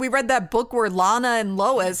 considering we read that book where Lana and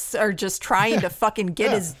Lois are just trying to fucking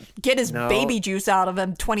get his No. baby juice out of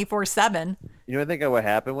him 24/7. You know, I think what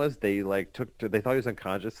happened was they they thought he was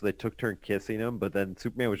unconscious, so they took turn kissing him. But then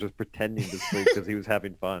Superman was just pretending to sleep because he was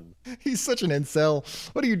having fun. He's such an incel.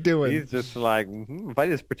 What are you doing? He's just like, if I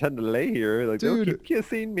just pretend to lay here, like, don't Dude. keep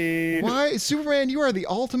kissing me. Why, Superman? You are the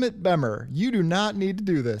ultimate bemmer. You do not need to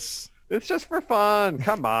do this. It's just for fun.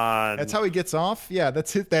 Come on. That's how he gets off. Yeah,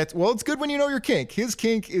 that's it. Well, it's good when you know your kink. His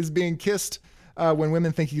kink is being kissed when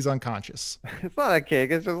women think he's unconscious. It's not a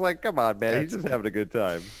kick. It's just like, come on, man. He's just having a good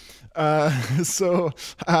time. So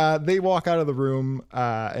they walk out of the room,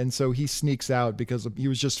 and so he sneaks out because he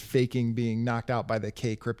was just faking being knocked out by the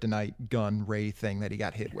K kryptonite gun ray thing that he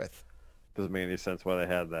got hit with. Doesn't make any sense why they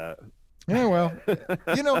had that. Yeah, well,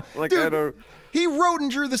 you know, Like, I dude, don't. he wrote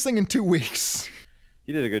and drew this thing in 2 weeks.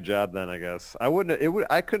 He did a good job then, I guess.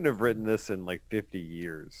 I couldn't have written this in like 50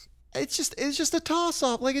 years. It's just a toss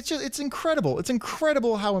up. Like it's incredible. It's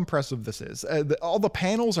incredible how impressive this is. All the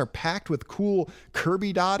panels are packed with cool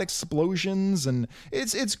Kirby dot explosions, and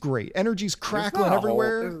it's great. Energy's crackling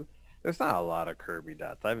everywhere. There's not a lot of Kirby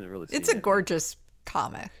dots. I haven't really seen It's a any. gorgeous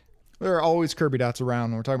comic. There are always Kirby dots around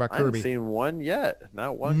when we're talking about I haven't Kirby. seen one yet.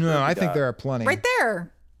 Not one. No, Kirby I think dot. there are plenty. Right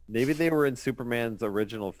there. Maybe they were in Superman's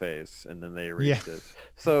original face, and then they erased it.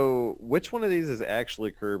 So, which one of these is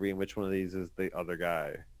actually Kirby, and which one of these is the other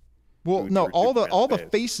guy? Well, who no, drew all the Superman's face?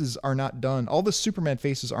 faces are not done. All the Superman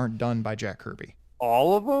faces aren't done by Jack Kirby.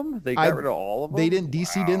 All of them? They got rid of all of them? They didn't.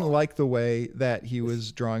 DC Wow. didn't like the way that he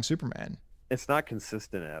was drawing Superman. It's not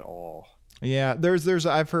consistent at all. Yeah, there's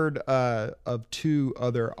I've heard of 2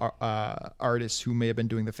 other artists who may have been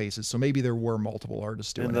doing the faces, so maybe there were multiple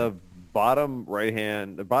artists doing In it. the bottom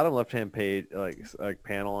left-hand page, like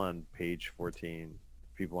panel on page 14,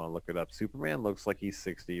 if people want to look it up, Superman looks like he's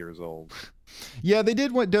 60 years old. Yeah, they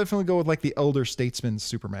did definitely go with like the elder statesman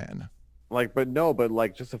Superman. But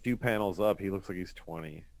just a few panels up, he looks like he's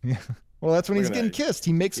 20. Yeah. Well, that's when Look he's at getting that. kissed.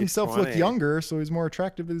 He makes He's himself look 20. younger, so he's more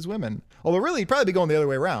attractive to these women. Although really, he'd probably be going the other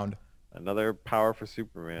way around. Another power for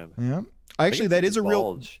Superman. Yeah. Actually, that is a real.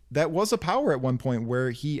 bulge. That was a power at one point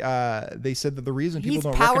where they said that the reason people He's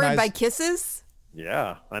don't powered recognize by kisses.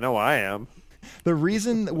 Yeah, I know I am.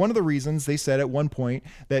 one of the reasons they said at one point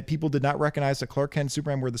that people did not recognize that Clark Kent and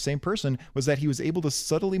Superman were the same person was that he was able to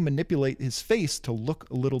subtly manipulate his face to look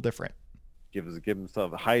a little different. Give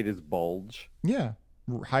himself hide his bulge. Yeah.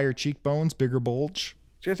 Higher cheekbones, bigger bulge.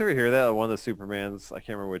 Did you guys ever hear that? One of the Supermans, I can't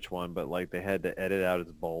remember which one, but like they had to edit out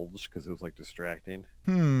his bulge because it was like distracting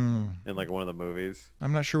in like one of the movies.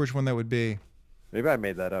 I'm not sure which one that would be. Maybe I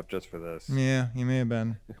made that up just for this. Yeah, he may have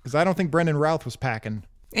been. Because I don't think Brendan Routh was packing.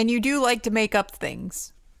 And you do like to make up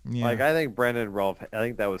things. Yeah. Like I think Brendan Rolfe, I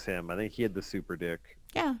think that was him. I think he had the super dick.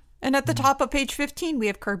 Yeah. And at the top of page 15, we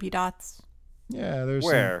have Kirby dots. Yeah, there's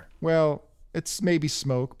Where? Well, it's maybe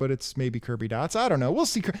smoke, but it's maybe Kirby dots. I don't know. We'll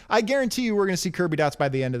see. I guarantee you we're going to see Kirby dots by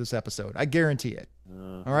the end of this episode. I guarantee it.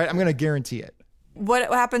 All right? I'm going to guarantee it.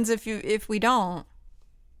 What happens if we don't?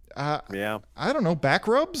 Yeah, I don't know. Back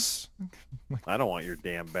rubs? I don't want your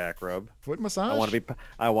damn back rub. Foot massage?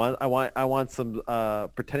 I want some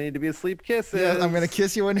pretending to be asleep kisses. Yeah, I'm going to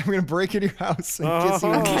kiss you and I'm going to break into your house and kiss you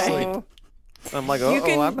when you're asleep. Oh. I'm like,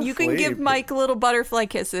 You can give Mike little butterfly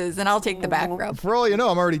kisses, and I'll take the back rub. For all you know,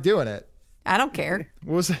 I'm already doing it. I don't care.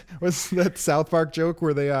 Was that South Park joke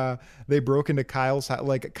where they broke into Kyle's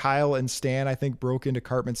like Kyle and Stan I think broke into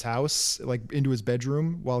Cartman's house, like into his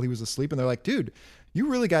bedroom while he was asleep, and they're like, dude, you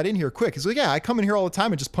really got in here quick. He's like, yeah, I come in here all the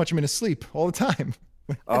time and just punch him in his sleep all the time.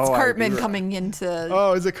 It's Cartman coming into.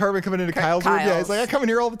 Oh, is it Cartman coming into Kyle's room? Yeah, he's like, I come in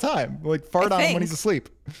here all the time, like fart I on him when think. he's asleep.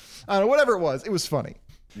 I don't know, whatever it was. It was funny.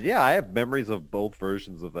 Yeah, I have memories of both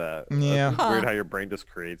versions of that. Yeah. It's weird how your brain just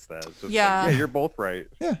creates that. It's just Yeah. like, yeah, you're both right.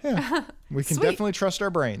 Yeah. We can Sweet. definitely trust our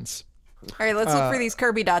brains. All right, let's look for these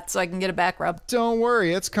Kirby dots so I can get a back rub. Don't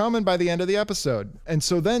worry, it's coming by the end of the episode. And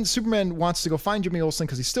so then Superman wants to go find Jimmy Olsen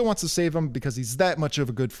because he still wants to save him because he's that much of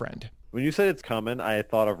a good friend. When you said it's coming, I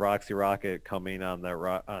thought of Roxy Rocket coming on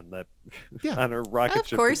that Yeah. on her rocket Of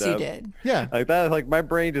ship. course to you Deb. did. Yeah. Like that. Like my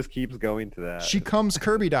brain just keeps going to that. She comes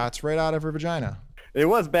Kirby dots right out of her vagina. It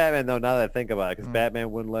was Batman though. Now that I think about it, Hmm. because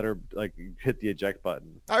Batman wouldn't let her like hit the eject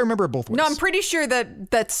button. I remember it both ways. No, I'm pretty sure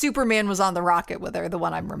that Superman was on the rocket with her, the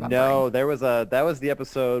one I'm remembering. No, that was the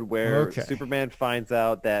episode where Okay. Superman finds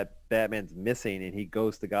out that Batman's missing, and he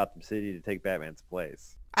goes to Gotham City to take Batman's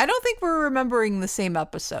place. I don't think we're remembering the same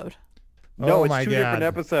episode. No, Oh it's my two different God.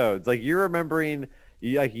 episodes. Like you're remembering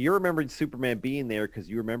Superman being there because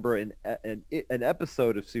you remember an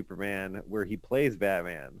episode of Superman where he plays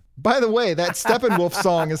Batman. By the way, that Steppenwolf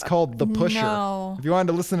song is called The Pusher. No. If you wanted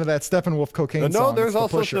to listen to that Steppenwolf cocaine song, There's it's The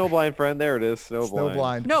also Pusher. Snowblind friend. There it is, Snowblind.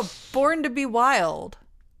 Snowblind. No, Born to Be Wild.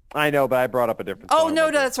 I know, but I brought up a different Oh, song. no,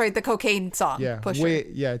 like that. that's right. The cocaine song. Yeah, Pusher.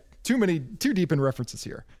 too deep in references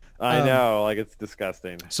here. I know, like it's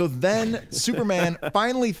disgusting. So then Superman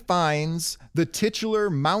finally finds the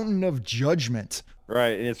titular Mountain of Judgment.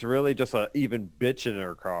 Right, and it's really just a even bitch in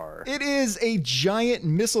her car. It is a giant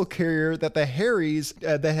missile carrier that the Harrys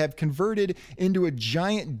that have converted into a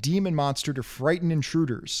giant demon monster to frighten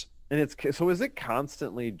intruders. And is it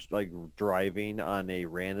constantly like driving on a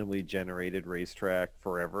randomly generated racetrack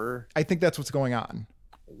forever? I think that's what's going on.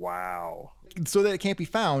 Wow. So that it can't be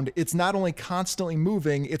found, it's not only constantly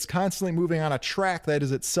moving, it's constantly moving on a track that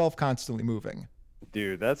is itself constantly moving.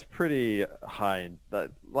 Dude, that's pretty high.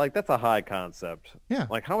 That's a high concept. Yeah.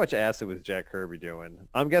 Like, how much acid was Jack Kirby doing?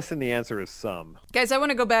 I'm guessing the answer is some. Guys, I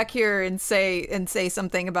want to go back here and say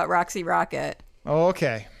something about Roxy Rocket.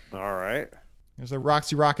 Okay. All right. There's a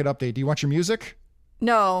Roxy Rocket update. Do you want your music?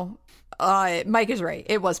 No, Mike is right.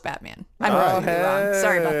 It was Batman. I'm completely wrong.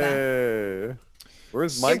 Sorry about that. that.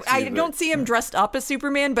 Where's Mike's I music? don't see him dressed up as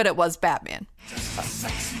Superman, but it was Batman.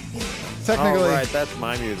 Technically, Oh, right, that's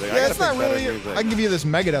my music. I yeah, gotta it's not pick better really. music, I can give you this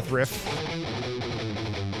Megadeth riff.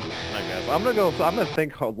 I guess. I'm gonna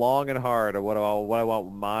think long and hard of what I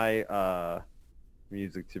want my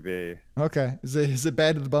music to be. Okay. Is it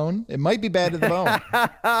bad to the bone? It might be bad to the bone.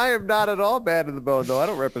 I am not at all bad to the bone, though. I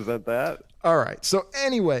don't represent that. All right. So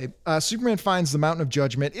anyway, Superman finds the Mountain of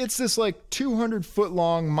Judgment. It's this like 200-foot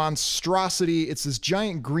long monstrosity. It's this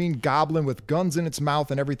giant green goblin with guns in its mouth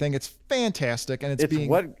and everything. It's fantastic, and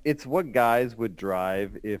It's what guys would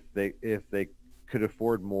drive if they could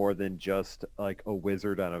afford more than just like a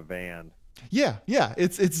wizard on a van. Yeah.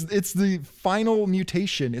 It's the final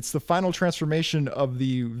mutation. It's the final transformation of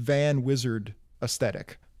the van wizard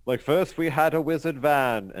aesthetic. Like first we had a wizard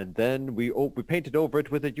van, and then we painted over it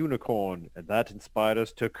with a unicorn, and that inspired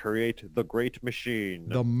us to create the great machine.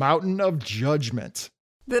 The Mountain of Judgment.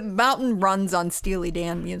 The mountain runs on Steely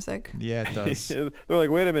Dan music. Yeah, it does. They're like,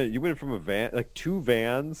 wait a minute, you went from a van, like two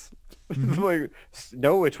vans? Like,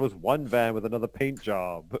 no, it was one van with another paint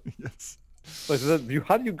job. Yes. Like,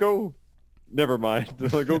 how do you go? Never mind. They're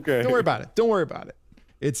like, okay. Don't worry about it.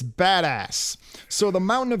 It's badass. So the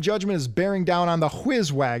Mountain of Judgment is bearing down on the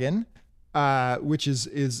Whiz Wagon, which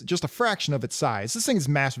is just a fraction of its size. This thing is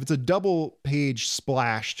massive. It's a double-page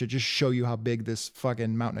splash to just show you how big this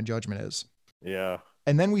fucking Mountain of Judgment is. Yeah.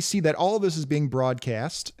 And then we see that all of this is being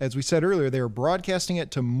broadcast. As we said earlier, they are broadcasting it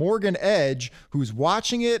to Morgan Edge, who's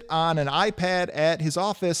watching it on an iPad at his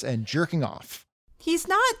office and jerking off. He's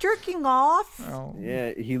not jerking off. Oh,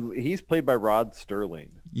 Yeah, he's played by Rod Sterling.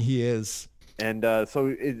 he is. And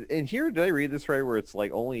in here, did I read this right, where it's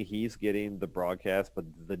like only he's getting the broadcast, but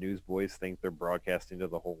the newsboys think they're broadcasting to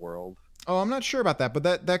the whole world? Oh, I'm not sure about that, but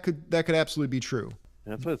that could absolutely be true.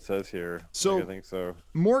 That's what it says here. So- I think so.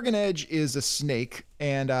 Morgan Edge is a snake,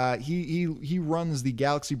 and he runs the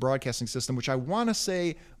Galaxy Broadcasting System, which I want to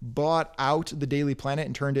say bought out the Daily Planet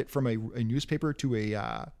and turned it from a newspaper to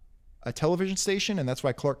a television station, and that's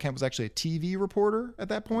why Clark Kent was actually a TV reporter at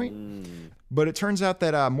that point. But it turns out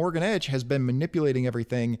that Morgan Edge has been manipulating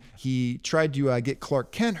everything. He tried to get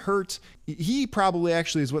Clark Kent hurt. He probably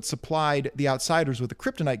actually is what supplied the Outsiders with a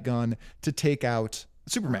kryptonite gun to take out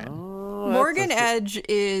Superman. Morgan Edge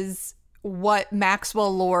is what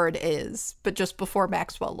Maxwell Lord is, but just before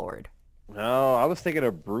Maxwell Lord. No, I was thinking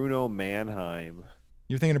of Bruno Mannheim.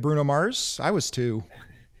 You're thinking of Bruno Mars? I was too.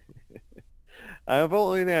 The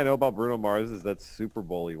only thing I know about Bruno Mars is that Super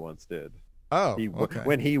Bowl he once did. Oh, Okay.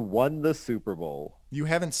 When he won the Super Bowl. You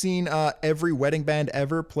haven't seen every wedding band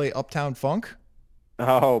ever play Uptown Funk?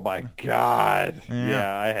 Oh my God.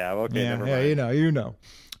 Yeah, I have. Okay, never mind. you know.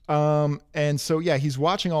 And so, yeah, he's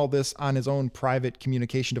watching all this on his own private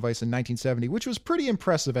communication device in 1970, which was pretty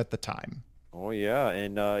impressive at the time. Oh yeah,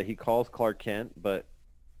 and he calls Clark Kent, but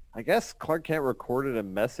I guess Clark Kent recorded a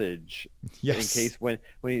message Yes. in case when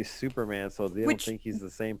he's Superman, so they Which- don't think he's the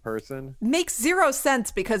same person. Makes zero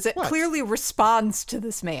sense because it What? clearly responds to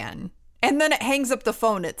this man. And then it hangs up the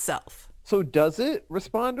phone itself. So does it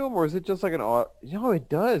respond to him, or is it just like an? No, it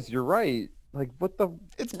does. You're right. Like what the?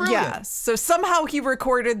 It's brilliant. Yeah. So somehow he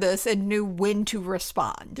recorded this and knew when to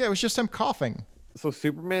respond. Yeah, it was just him coughing. So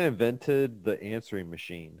Superman invented the answering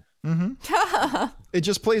machine. It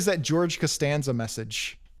just plays that George Costanza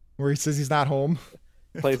message where he says he's not home.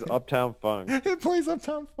 Plays Uptown Funk. It plays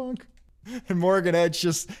Uptown Funk. And Morgan Edge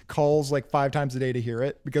just calls like 5 times a day to hear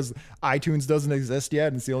it because iTunes doesn't exist yet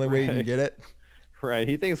and it's the only way you can get it. Right.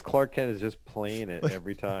 He thinks Clark Kent is just playing it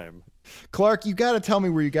every time. Clark, you got to tell me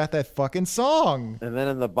where you got that fucking song. And then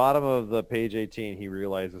in the bottom of the page 18, he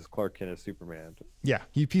realizes Clark Kent is Superman. Yeah,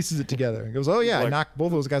 he pieces it together. He goes, oh, yeah, I like- knocked both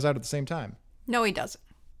of those guys out at the same time. No, he doesn't.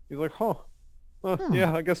 He's like,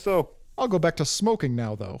 yeah, I guess so. I'll go back to smoking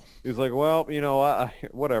now, though. He's like, well,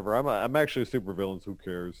 whatever. I'm actually a supervillain. Who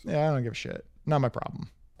cares? Yeah, I don't give a shit. Not my problem.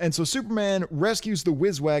 And so Superman rescues the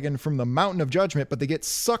Wizwagon from the Mountain of Judgment, but they get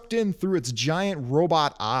sucked in through its giant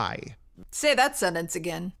robot eye. Say that sentence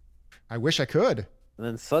again. I wish I could. And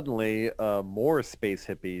then suddenly, more space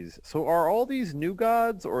hippies. So are all these new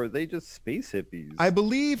gods, or are they just space hippies? I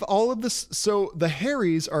believe all of this. So the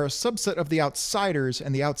Harrys are a subset of the Outsiders,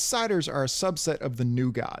 and the Outsiders are a subset of the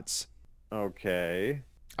New Gods. Okay.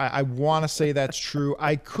 I want to say that's true.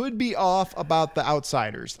 I could be off about the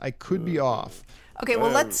Outsiders. I could be off. Okay,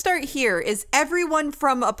 well, let's start here. Is everyone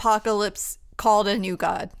from Apocalypse called a new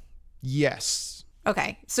god? Yes.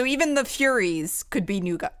 Okay, so even the Furies could be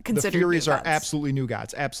new considered The Furies new are gods. absolutely new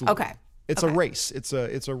gods. Absolutely. Okay. It's Okay. a race. It's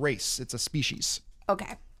a race. It's a species.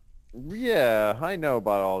 Okay. Yeah, I know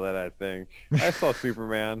about all that, I think. I saw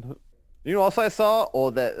Superman. You know, also I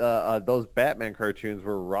saw that those Batman cartoons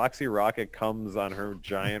where Roxy Rocket comes on her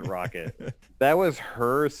giant rocket. That was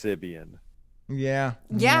her Sibian. Yeah.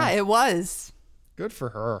 Yeah, it was. Good for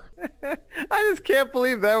her. I just can't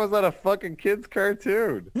believe that was on a fucking kid's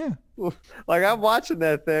cartoon. Yeah. Like, I'm watching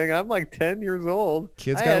that thing. I'm like 10 years old.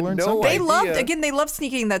 Kids I gotta had learn no something. They idea. they love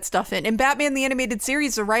sneaking that stuff in. In Batman the Animated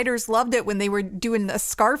Series, the writers loved it when they were doing a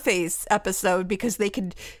Scarface episode because they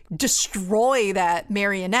could destroy that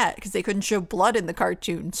marionette because they couldn't show blood in the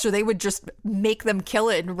cartoon. So they would just make them kill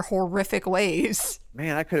it in horrific ways.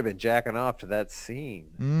 Man, I could have been jacking off to that scene.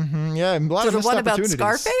 Mm-hmm. Yeah. A lot So of the missed one about opportunities.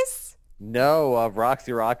 Scarface? No, of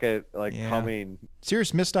Roxy Rocket, Yeah. coming.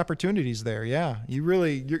 Serious missed opportunities there. Yeah. You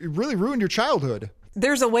really ruined your childhood.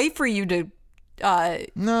 There's a way for you to No,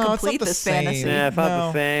 it's not complete the this same. fantasy. Yeah, it's not No.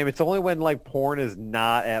 the same. It's only when like porn is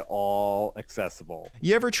not at all accessible.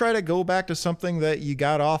 You ever try to go back to something that you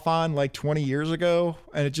got off on like 20 years ago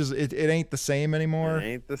and it ain't the same anymore? It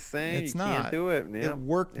ain't the same. It's you not. can't do it. Yeah. It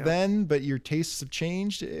worked then, but your tastes have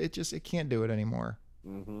changed. It can't do it anymore.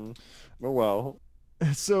 Mm-hmm. Well,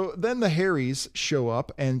 So then the Harrys show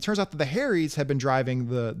up, and it turns out that the Harrys have been driving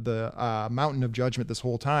the Mountain of Judgment this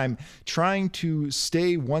whole time, trying to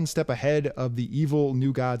stay one step ahead of the evil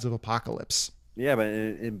new gods of Apocalypse. yeah,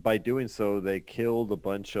 but by doing so, they killed a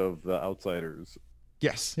bunch of the outsiders.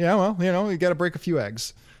 Yes. Yeah, well, you got to break a few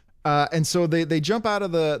eggs. And so they jump out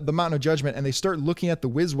of the Mountain of Judgment and they start looking at the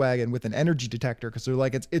Wizwagon with an energy detector because they're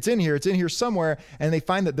like, it's in here somewhere. And they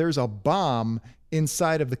find that there's a bomb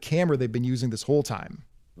inside of the camera they've been using this whole time.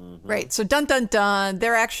 Right. So dun dun dun.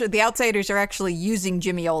 The Outsiders are actually using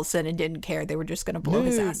Jimmy Olsen and didn't care. They were just going to blow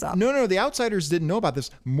his ass up. No, the Outsiders didn't know about this.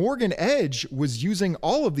 Morgan Edge was using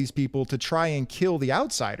all of these people to try and kill the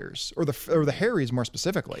Outsiders, or the Harrys more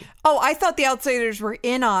specifically. Oh, I thought the Outsiders were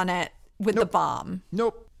in on it with the bomb.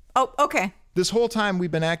 Nope. Oh, okay. This whole time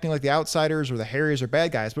we've been acting like the Outsiders or the Harrys are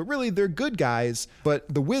bad guys, but really they're good guys.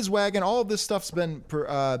 But the Wizwagon, all of this stuff's been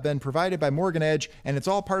provided by Morgan Edge, and it's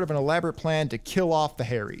all part of an elaborate plan to kill off the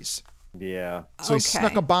Harrys. Yeah. So he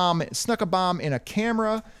snuck a bomb in a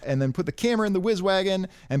camera, and then put the camera in the Wizwagon,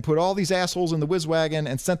 and put all these assholes in the Wizwagon,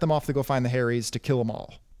 and sent them off to go find the Harrys to kill them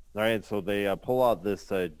all. All right, so they pull out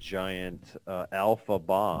this giant alpha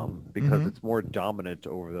bomb because it's more dominant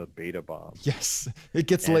over the beta bomb. Yes, it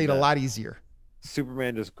gets laid a lot easier.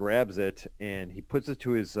 Superman just grabs it and he puts it to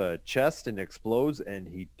his chest and explodes and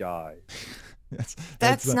he dies.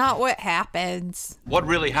 That's not what happens. What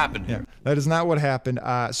really happened? Yeah, that is not what happened.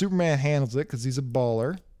 Superman handles it because he's a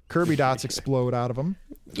baller. Kirby dots explode out of him.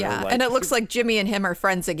 Yeah, like and it looks like Jimmy and him are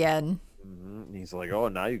friends again. And he's like, oh,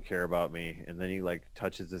 now you care about me. And then he like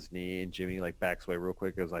touches his knee and Jimmy like backs away real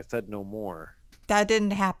quick because I said no more. That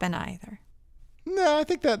didn't happen either. No, I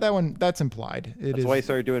think that's implied. That's why he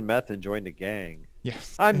started doing meth and joined the gang.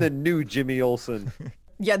 Yes. I'm the new Jimmy Olsen.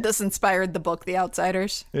 Yeah, this inspired the book, The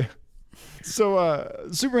Outsiders. Yeah. So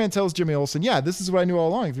Superman tells Jimmy Olsen, yeah, this is what I knew all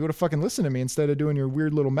along. If you would have fucking listened to me instead of doing your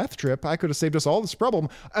weird little meth trip, I could have saved us all this problem,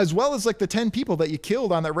 as well as like the 10 people that you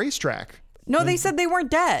killed on that racetrack. No, they said they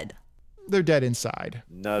weren't dead. They're dead inside.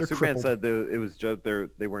 No, They're Superman crippled. said it was just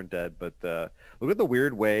they weren't dead, but look at the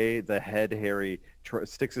weird way the head Harry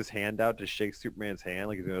sticks his hand out to shake Superman's hand,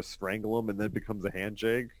 like he's gonna strangle him, and then it becomes a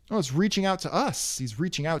handshake. Oh, it's reaching out to us. He's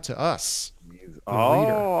reaching out to us.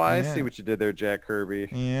 Oh, I Yeah. see what you did there, Jack Kirby.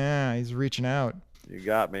 Yeah, he's reaching out. You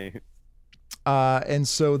got me. And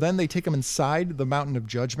so then they take him inside the Mountain of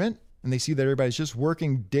Judgment, and they see that everybody's just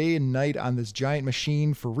working day and night on this giant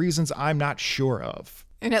machine for reasons I'm not sure of.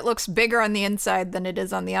 And it looks bigger on the inside than it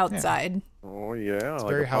is on the outside. Oh yeah, like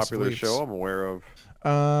very a House of popular Leaves. show I'm aware of.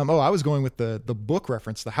 I was going with the book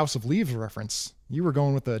reference, the House of Leaves reference. You were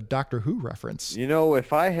going with the Doctor Who reference. You know,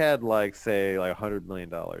 if I had like say like $100 million,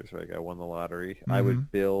 like I won the lottery, I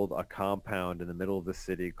would build a compound in the middle of the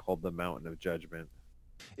city called the Mountain of Judgment.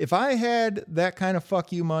 If I had that kind of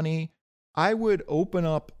fuck you money, I would open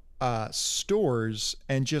up stores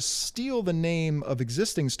and just steal the name of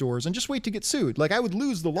existing stores and just wait to get sued. Like I would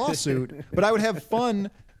lose the lawsuit, but I would have fun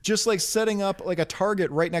just like setting up like a Target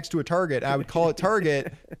right next to a Target. I would call it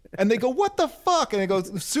Target and they go, what the fuck? And I go,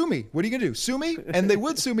 sue me. What are you gonna do? Sue me? And they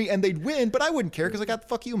would sue me and they'd win, but I wouldn't care because I got the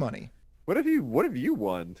fuck you money. What if you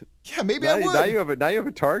won? Yeah, maybe Now, I would. now you have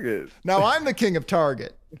a Target. Now I'm the king of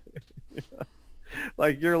Target.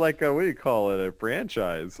 Like you're like a, what do you call it? A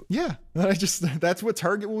franchise. Yeah, that's what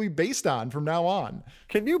Target will be based on from now on.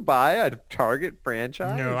 Can you buy a Target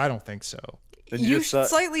franchise? No, I don't think so. Then You just, should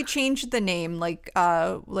slightly change the name, like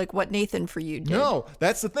what Nathan for you did. No,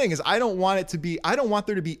 that's the thing is I don't want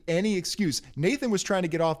there to be any excuse. Nathan was trying to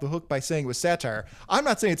get off the hook by saying it was satire. I'm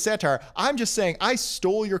not saying it's satire. I'm just saying I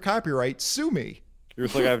stole your copyright. Sue me. You're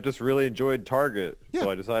just like, I've just really enjoyed Target, Yeah. so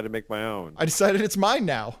I decided to make my own. I decided it's mine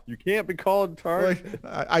now. You can't be called Target.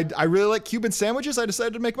 Like, I really like Cuban sandwiches. I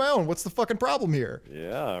decided to make my own. What's the fucking problem here?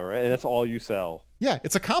 Yeah, right. And that's all you sell. Yeah,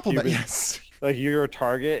 it's a compliment. Cuban- Yes. Like you're a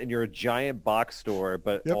Target and you're a giant box store,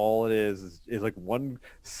 but Yep. all it is like one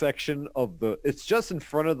section of it's just in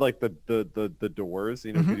front of like the doors,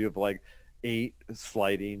 you know, 'cause you have like 8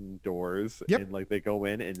 sliding doors Yep. and like they go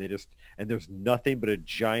in and there's nothing but a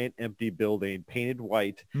giant empty building painted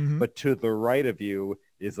white, but to the right of you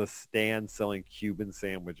is a stand selling Cuban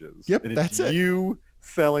sandwiches. Yep, and it's that's it. you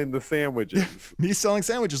selling the sandwiches. Me selling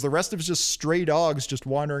sandwiches. The rest of it's just stray dogs just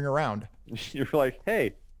wandering around. You're like,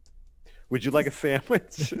 hey, would you like a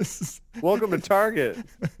sandwich? Welcome to Target.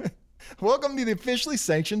 Welcome to the officially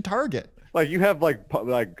sanctioned Target. Like you have like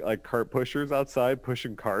cart pushers outside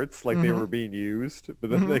pushing carts like they were being used, but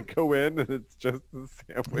then they go in and it's just the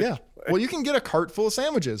sandwich. Yeah. Well, you can get a cart full of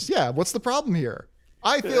sandwiches. Yeah. What's the problem here?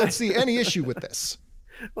 I fail to see any issue with this.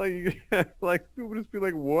 Like people would just be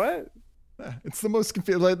like, what? It's the most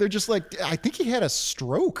confusing. Like, they're just like, I think he had a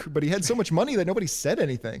stroke, but he had so much money that nobody said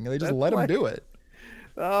anything. And they just That's let him like- do it.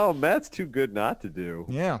 Oh, Matt's too good not to do.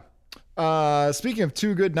 Yeah. Speaking of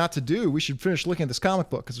too good not to do, we should finish looking at this comic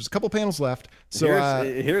book because there's a couple panels left. So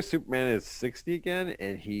Here's Superman is 60 again,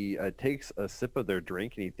 and he takes a sip of their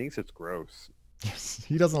drink and he thinks it's gross.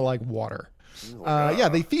 he doesn't like water. like, Yeah,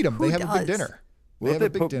 they feed him. Who They have a big does? dinner. They What have if,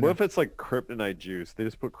 a big dinner. what if it's like kryptonite juice? They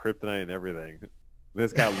just put kryptonite in everything.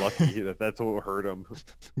 This got lucky that's what hurt him.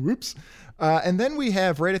 Whoops. And then we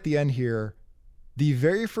have right at the end here the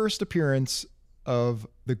very first appearance of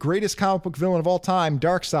the greatest comic book villain of all time,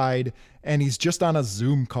 Darkseid, and he's just on a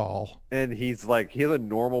Zoom call. And he's like, he has a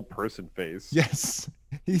normal person face. Yes.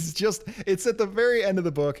 It's at the very end of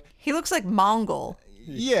the book. He looks like Mongol.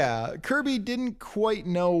 Yeah, Kirby didn't quite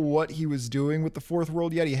know what he was doing with the Fourth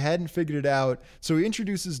World yet. He hadn't figured it out. So he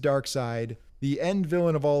introduces Darkseid, the end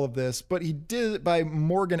villain of all of this, but he did it by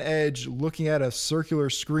Morgan Edge looking at a circular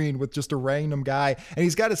screen with just a random guy. And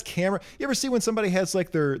he's got his camera. You ever see when somebody has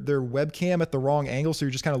like their webcam at the wrong angle, so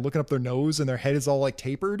you're just kind of looking up their nose and their head is all like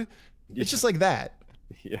tapered? It's just like that.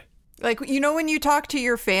 Yeah. Like, you know, when you talk to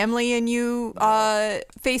your family and you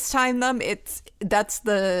FaceTime them, that's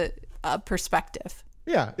the perspective.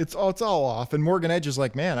 Yeah, it's all off. And Morgan Edge is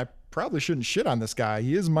like, man, I probably shouldn't shit on this guy.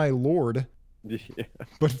 He is my lord. Yeah.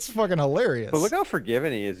 But it's fucking hilarious. But look how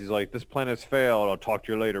forgiving he is. He's like, this planet's failed. I'll talk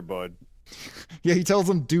to you later, bud. Yeah, he tells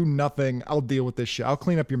him, do nothing. I'll deal with this shit. I'll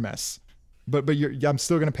clean up your mess. But I'm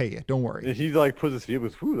still going to pay you. Don't worry. And he like puts his feet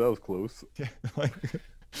up. Whew, that was close. Yeah, like,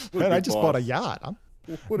 What a man, I good just boss. bought a yacht. I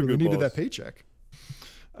What a really good needed boss. that paycheck.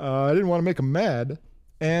 I didn't want to make him mad.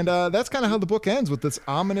 And that's kind of how the book ends, with this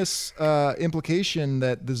ominous implication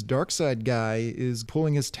that this Darkseid guy is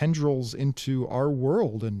pulling his tendrils into our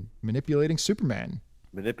world and manipulating Superman.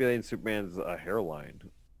 Manipulating Superman's hairline.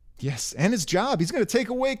 Yes, and his job. He's going to take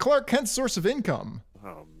away Clark Kent's source of income.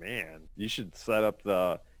 Oh man, you should set up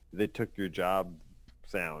 "they took your job"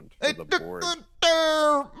 sound for the board.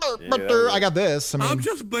 I got this. I mean, I'm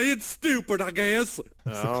just being stupid, I guess.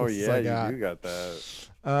 Oh It's yeah, like, you do got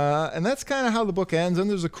that. and that's kind of how the book ends. And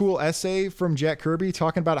there's a cool essay from Jack Kirby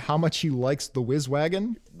talking about how much he likes the Whiz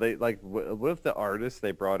Wagon. They like what if the artist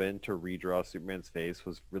they brought in to redraw Superman's face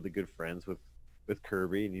was really good friends with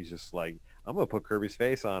Kirby, and he's just like, I'm gonna put Kirby's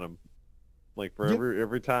face on him, like for Yeah.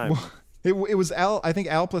 every time. It was Al, I think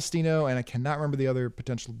Al Plastino, and I cannot remember the other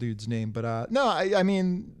potential dude's name. But no, I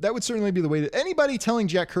mean, that would certainly be the way. Anybody telling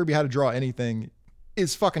Jack Kirby how to draw anything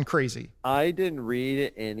is fucking crazy. I didn't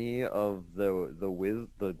read any of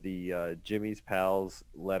the Jimmy's Pals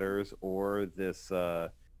letters or this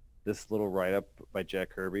little write-up by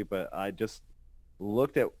Jack Kirby, but I just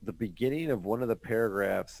looked at the beginning of one of the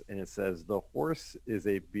paragraphs, and it says, "The horse is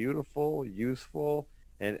a beautiful, useful,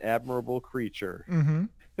 and admirable creature." Mm-hmm.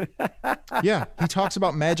 Yeah, he talks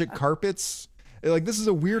about magic carpets. Like, this is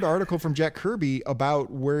a weird article from Jack Kirby about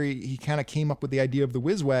where he kind of came up with the idea of the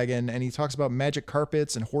Whiz Wagon, and he talks about magic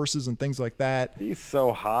carpets and horses and things like that. He's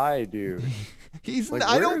so high, dude. He's Like,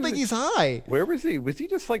 I don't think he's high. Where was he? Was he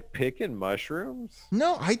just like picking mushrooms?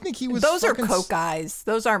 No, I think he was. Those are fucking coke eyes.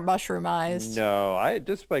 Those aren't mushroom eyes. No, I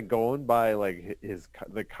just by going by like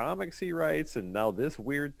the comics he writes, and now this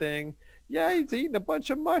weird thing. Yeah, he's eating a bunch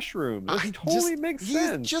of mushrooms. That totally makes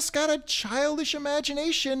sense. He's just got a childish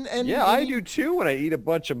imagination, and yeah, I do too when I eat a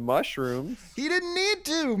bunch of mushrooms. He didn't need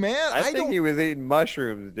to, man. I think he was eating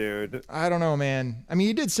mushrooms, dude. I don't know, man. I mean,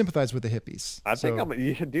 he did sympathize with the hippies. I think I'm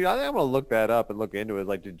gonna look that up and look into it.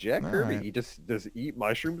 Like, did Jack Kirby right. he just eat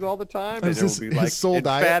mushrooms all the time? Is And his- it would be like his sole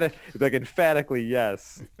diet? like emphatically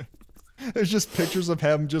yes. There's just pictures of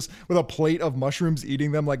him just with a plate of mushrooms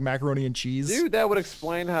eating them like macaroni and cheese. Dude, that would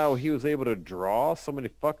explain how he was able to draw so many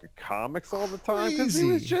fucking comics all the time. Because he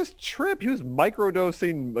was Crazy. just tripped. He was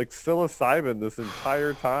microdosing like psilocybin this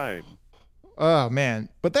entire time. Oh, man.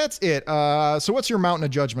 But that's it. So what's your mountain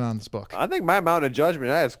of judgment on this book? I think my amount of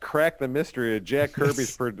judgment has cracked the mystery of Jack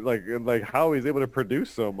Kirby's like how he's able to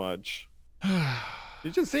produce so much.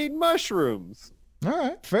 He's just eating mushrooms. All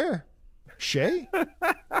right, fair. Shay?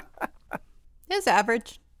 It's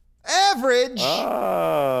average. Average!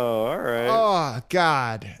 Oh, all right. Oh,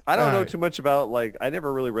 God. I don't All know right. too much about, like, I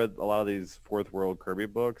never really read a lot of these Fourth World Kirby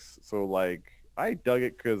books, so, like, I dug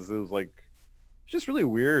it because it was, like, just really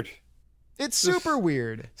weird. It's super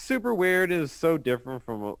weird. Super weird is so different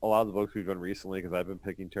from a lot of the books we've done recently because I've been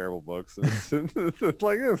picking terrible books. And it's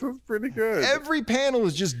like, this is pretty good. Every panel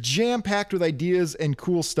is just jam-packed with ideas and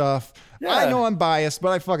cool stuff. Yeah. I know I'm biased, but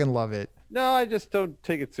I fucking love it. No, I just don't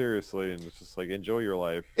take it seriously and it's just like, enjoy your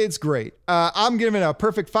life. It's great. I'm giving it a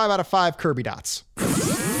perfect 5 out of 5 Kirby dots.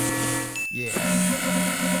 Yeah.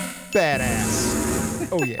 Badass.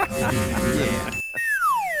 Oh, yeah.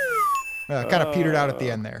 Yeah. Kind of petered out at the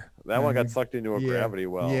end there. That one got sucked into a gravity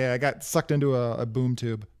well. Yeah, I got sucked into a boom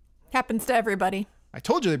tube. Happens to everybody. I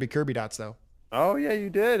told you there'd be Kirby dots, though. Oh, yeah, you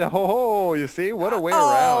did. Oh, you see? What a way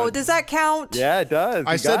Oh, around. does that count? Yeah, it does.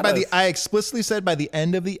 I You said got us. I explicitly said by the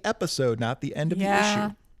end of the episode, not the end of the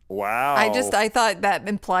issue. Wow. I thought that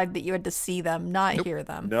implied that you had to see them, not hear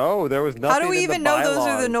them. No, there was nothing How do we in the even know those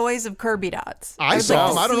are the bylaws. noise of Kirby dots? I I'd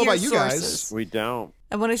saw like them. to I don't know see about your you guys. sources. We don't.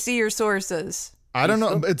 I want to see your sources. I don't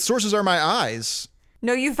know. Sources are my eyes.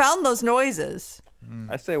 No, you found those noises.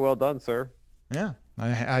 I say well done, sir. Yeah,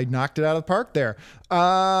 I knocked it out of the park there.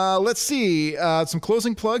 Let's see. Some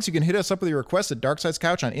closing plugs. You can hit us up with your requests at Dark Side's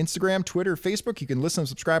Couch on Instagram, Twitter, Facebook. You can listen and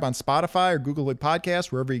subscribe on Spotify or Google Play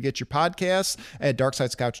Podcasts, wherever you get your podcasts, at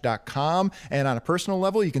darksidescouch.com. And on a personal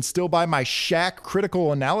level, you can still buy my Shaq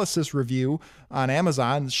Critical Analysis review on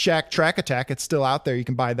Amazon. Shaq Track Attack. It's still out there. You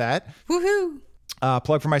can buy that. Woohoo!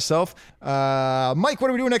 Plug for myself. Mike, what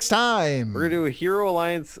are we doing next time? We're going to do a Hero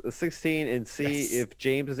Alliance 16 and see if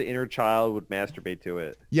James' inner child would masturbate to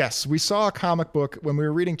it. Yes, we saw a comic book when we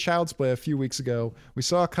were reading Child's Play a few weeks ago. We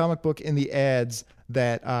saw a comic book in the ads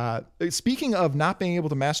that, speaking of not being able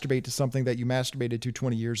to masturbate to something that you masturbated to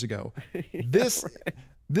 20 years ago,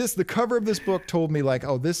 the cover of this book told me like,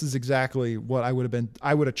 oh, this is exactly what I would have been.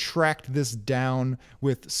 I would have tracked this down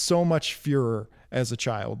with so much furor as a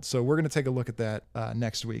child. So we're going to take a look at that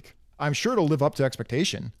next week. I'm sure it'll live up to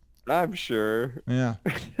expectation. I'm sure. Yeah.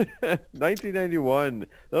 1991.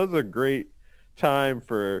 That was a great time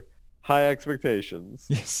for high expectations.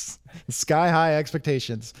 Yes. Sky high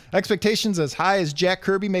expectations. Expectations as high as Jack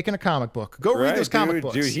Kirby making a comic book. Go read those comic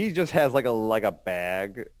books. Dude, he just has like a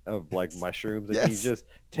bag of like mushrooms and he's Yes. just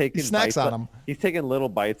taking snacks bites on 'em. He's taking little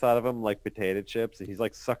bites out of them like potato chips and he's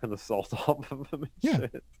like sucking the salt off of them and Yeah.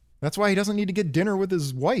 shit. That's why he doesn't need to get dinner with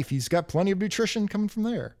his wife. He's got plenty of nutrition coming from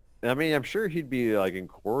there. I mean, I'm sure he'd be like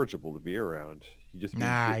incorrigible to be around. He'd just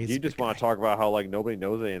Nah, he's a just good want guy. to talk about how like nobody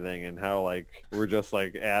knows anything and how like we're just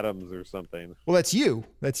like atoms or something. Well, that's you.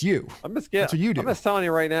 That's you. I'm just That's what you do. I'm just telling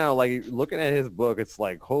you right now, like looking at his book, it's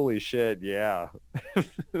like holy shit, yeah.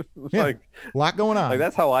 Yeah. Like A lot going on.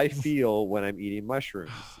 that's how I feel when I'm eating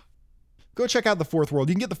mushrooms. go check out the Fourth World.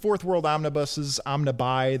 You can get the Fourth World omnibuses,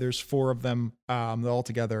 omnibuy. There's 4 of them all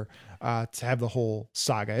together to have the whole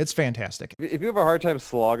saga. It's fantastic. If you have a hard time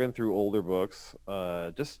slogging through older books,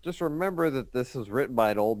 just remember that this is written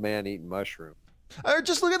by an old man eating mushrooms.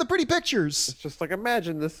 Just look at the pretty pictures. It's just like,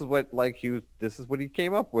 imagine this is what he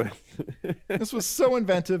came up with. This was so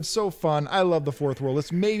inventive, so fun. I love the Fourth World.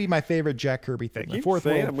 It's maybe my favorite Jack Kirby thing. The Fourth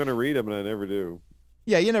World. I'm going to read them, and I never do.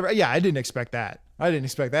 Yeah, I didn't expect that. I didn't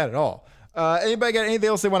expect that at all. Anybody got anything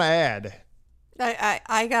else they want to add?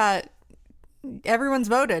 I got. Everyone's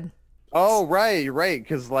voted. Oh, right,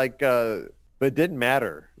 because but it didn't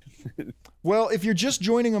matter. Well, if you're just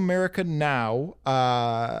joining America now,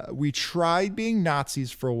 we tried being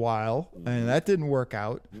Nazis for a while, and that didn't work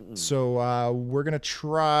out. So we're going to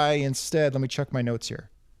try instead. Let me check my notes here.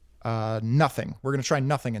 Nothing. We're going to try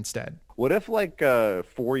nothing instead. What if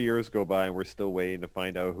 4 years go by and we're still waiting to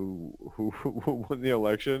find out who won the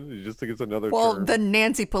election? You just think it's another term? Then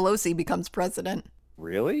Nancy Pelosi becomes president.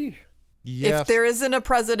 Really? Yes. If there isn't a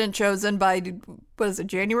president chosen by,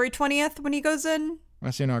 January 20th when he goes in?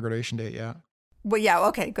 That's the inauguration date, yeah. Well, yeah,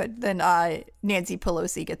 okay, good. Then Nancy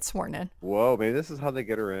Pelosi gets sworn in. Whoa, maybe this is how they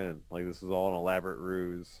get her in. Like, this is all an elaborate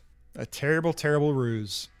ruse. A terrible, terrible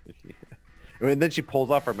ruse. And then she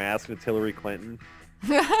pulls off her mask and it's Hillary Clinton.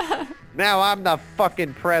 Now I'm the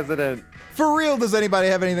fucking president. For real, does anybody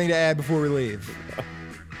have anything to add before we leave?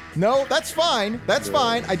 No, that's fine. That's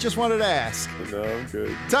fine. I just wanted to ask. No, I'm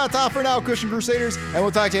good. Ta-ta for now, Cushion Crusaders, and we'll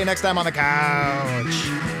talk to you next time on the couch.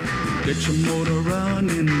 Get your motor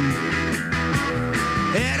running.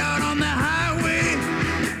 Head out on the highway.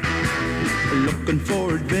 Looking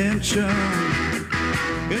for adventure.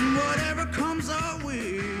 And whatever comes our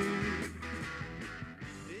way.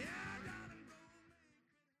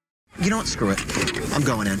 You know what? Screw it. I'm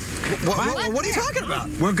going in. What are you talking about?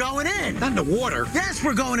 We're going in. Not in the water. Yes,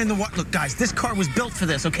 we're going in the water. Look, guys, this car was built for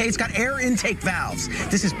this, okay? It's got air intake valves.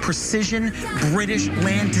 This is precision British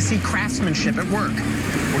land-to-sea craftsmanship at work.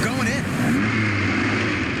 We're going in.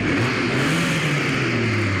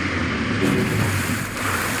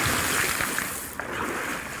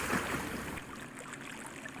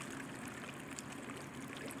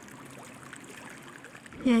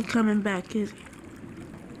 He ain't coming back, is he?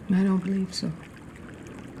 I don't believe so.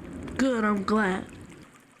 Good, I'm glad.